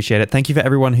really appreciate it. Thank you for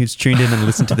everyone who's tuned in and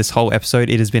listened to this whole episode.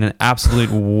 It has been an absolute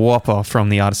whopper from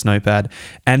the Artist Notepad.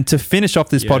 And to finish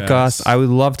off this podcast, I would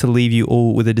love to leave you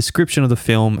all with a description of the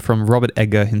film from Robert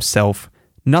Eggers himself.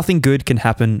 Nothing good can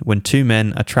happen when two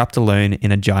men are trapped alone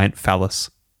in a giant phallus.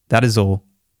 That is all.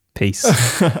 Peace.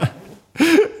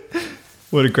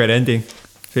 What a great ending.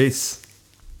 Peace.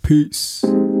 Peace.